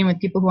collaborating with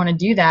people who want to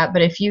do that.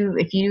 But if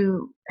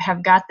you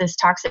have got this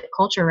toxic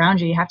culture around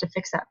you, you have to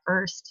fix that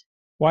first.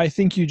 Well, I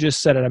think you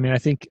just said it. I mean, I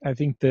think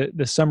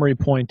the summary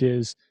point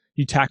is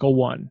you tackle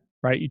one,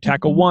 right? You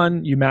tackle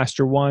one, you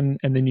master one,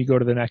 and then you go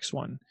to the next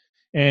one.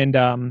 And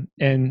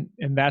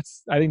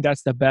that's, I think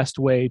that's the best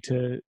way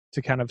to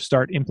kind of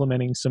start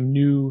implementing some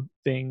new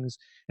things.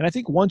 And I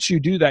think once you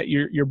do that,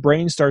 your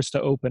brain starts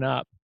to open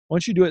up.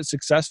 Once you do it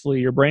successfully,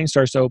 your brain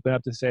starts to open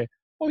up to say,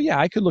 oh yeah,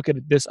 I could look at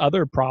this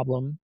other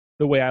problem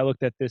the way I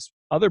looked at this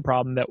other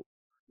problem that,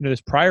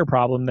 this prior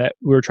problem that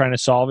we were trying to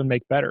solve and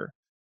make better.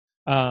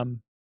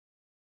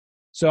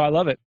 So I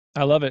love it.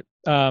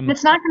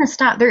 It's not going to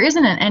stop. There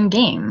isn't an end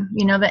game.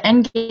 The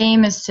end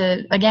game is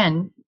to,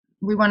 again,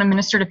 we want to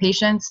minister to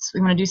patients.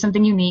 We want to do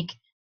something unique,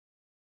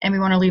 and we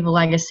want to leave a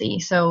legacy.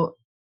 So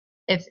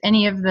if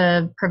any of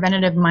the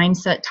preventative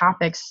mindset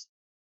topics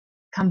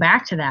come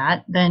back to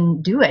that,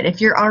 then do it.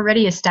 If you're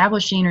already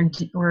establishing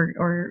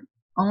or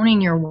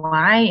owning your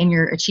why and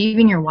you're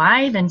achieving your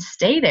why, then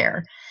stay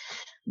there.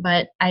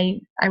 But I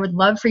would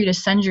love for you to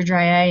send your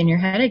dry eye and your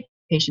headache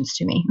patients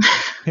to me.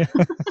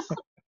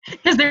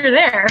 Because they're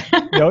there.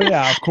 Oh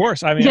yeah, of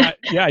course. I mean,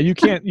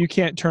 you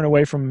can't turn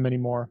away from them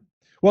anymore.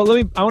 Well,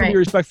 I want to be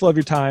respectful of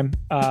your time.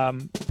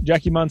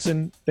 Jackie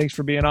Munson, thanks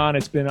for being on.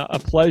 It's been a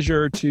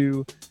pleasure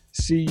to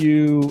see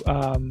you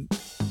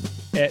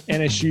at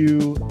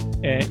NSU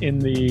in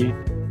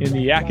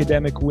the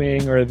academic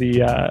wing or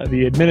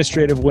the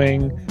administrative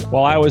wing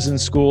while I was in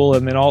school,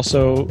 and then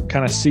also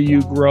kind of see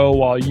you grow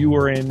while you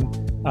were in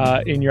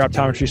your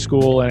optometry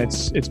school. And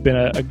it's been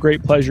a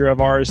great pleasure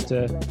of ours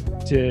to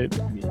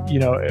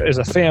as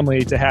a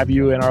family to have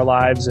you in our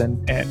lives.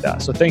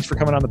 And so thanks for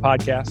coming on the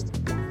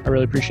podcast. I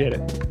really appreciate it.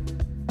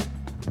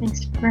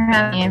 Thanks for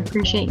having me. I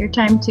appreciate your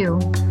time too.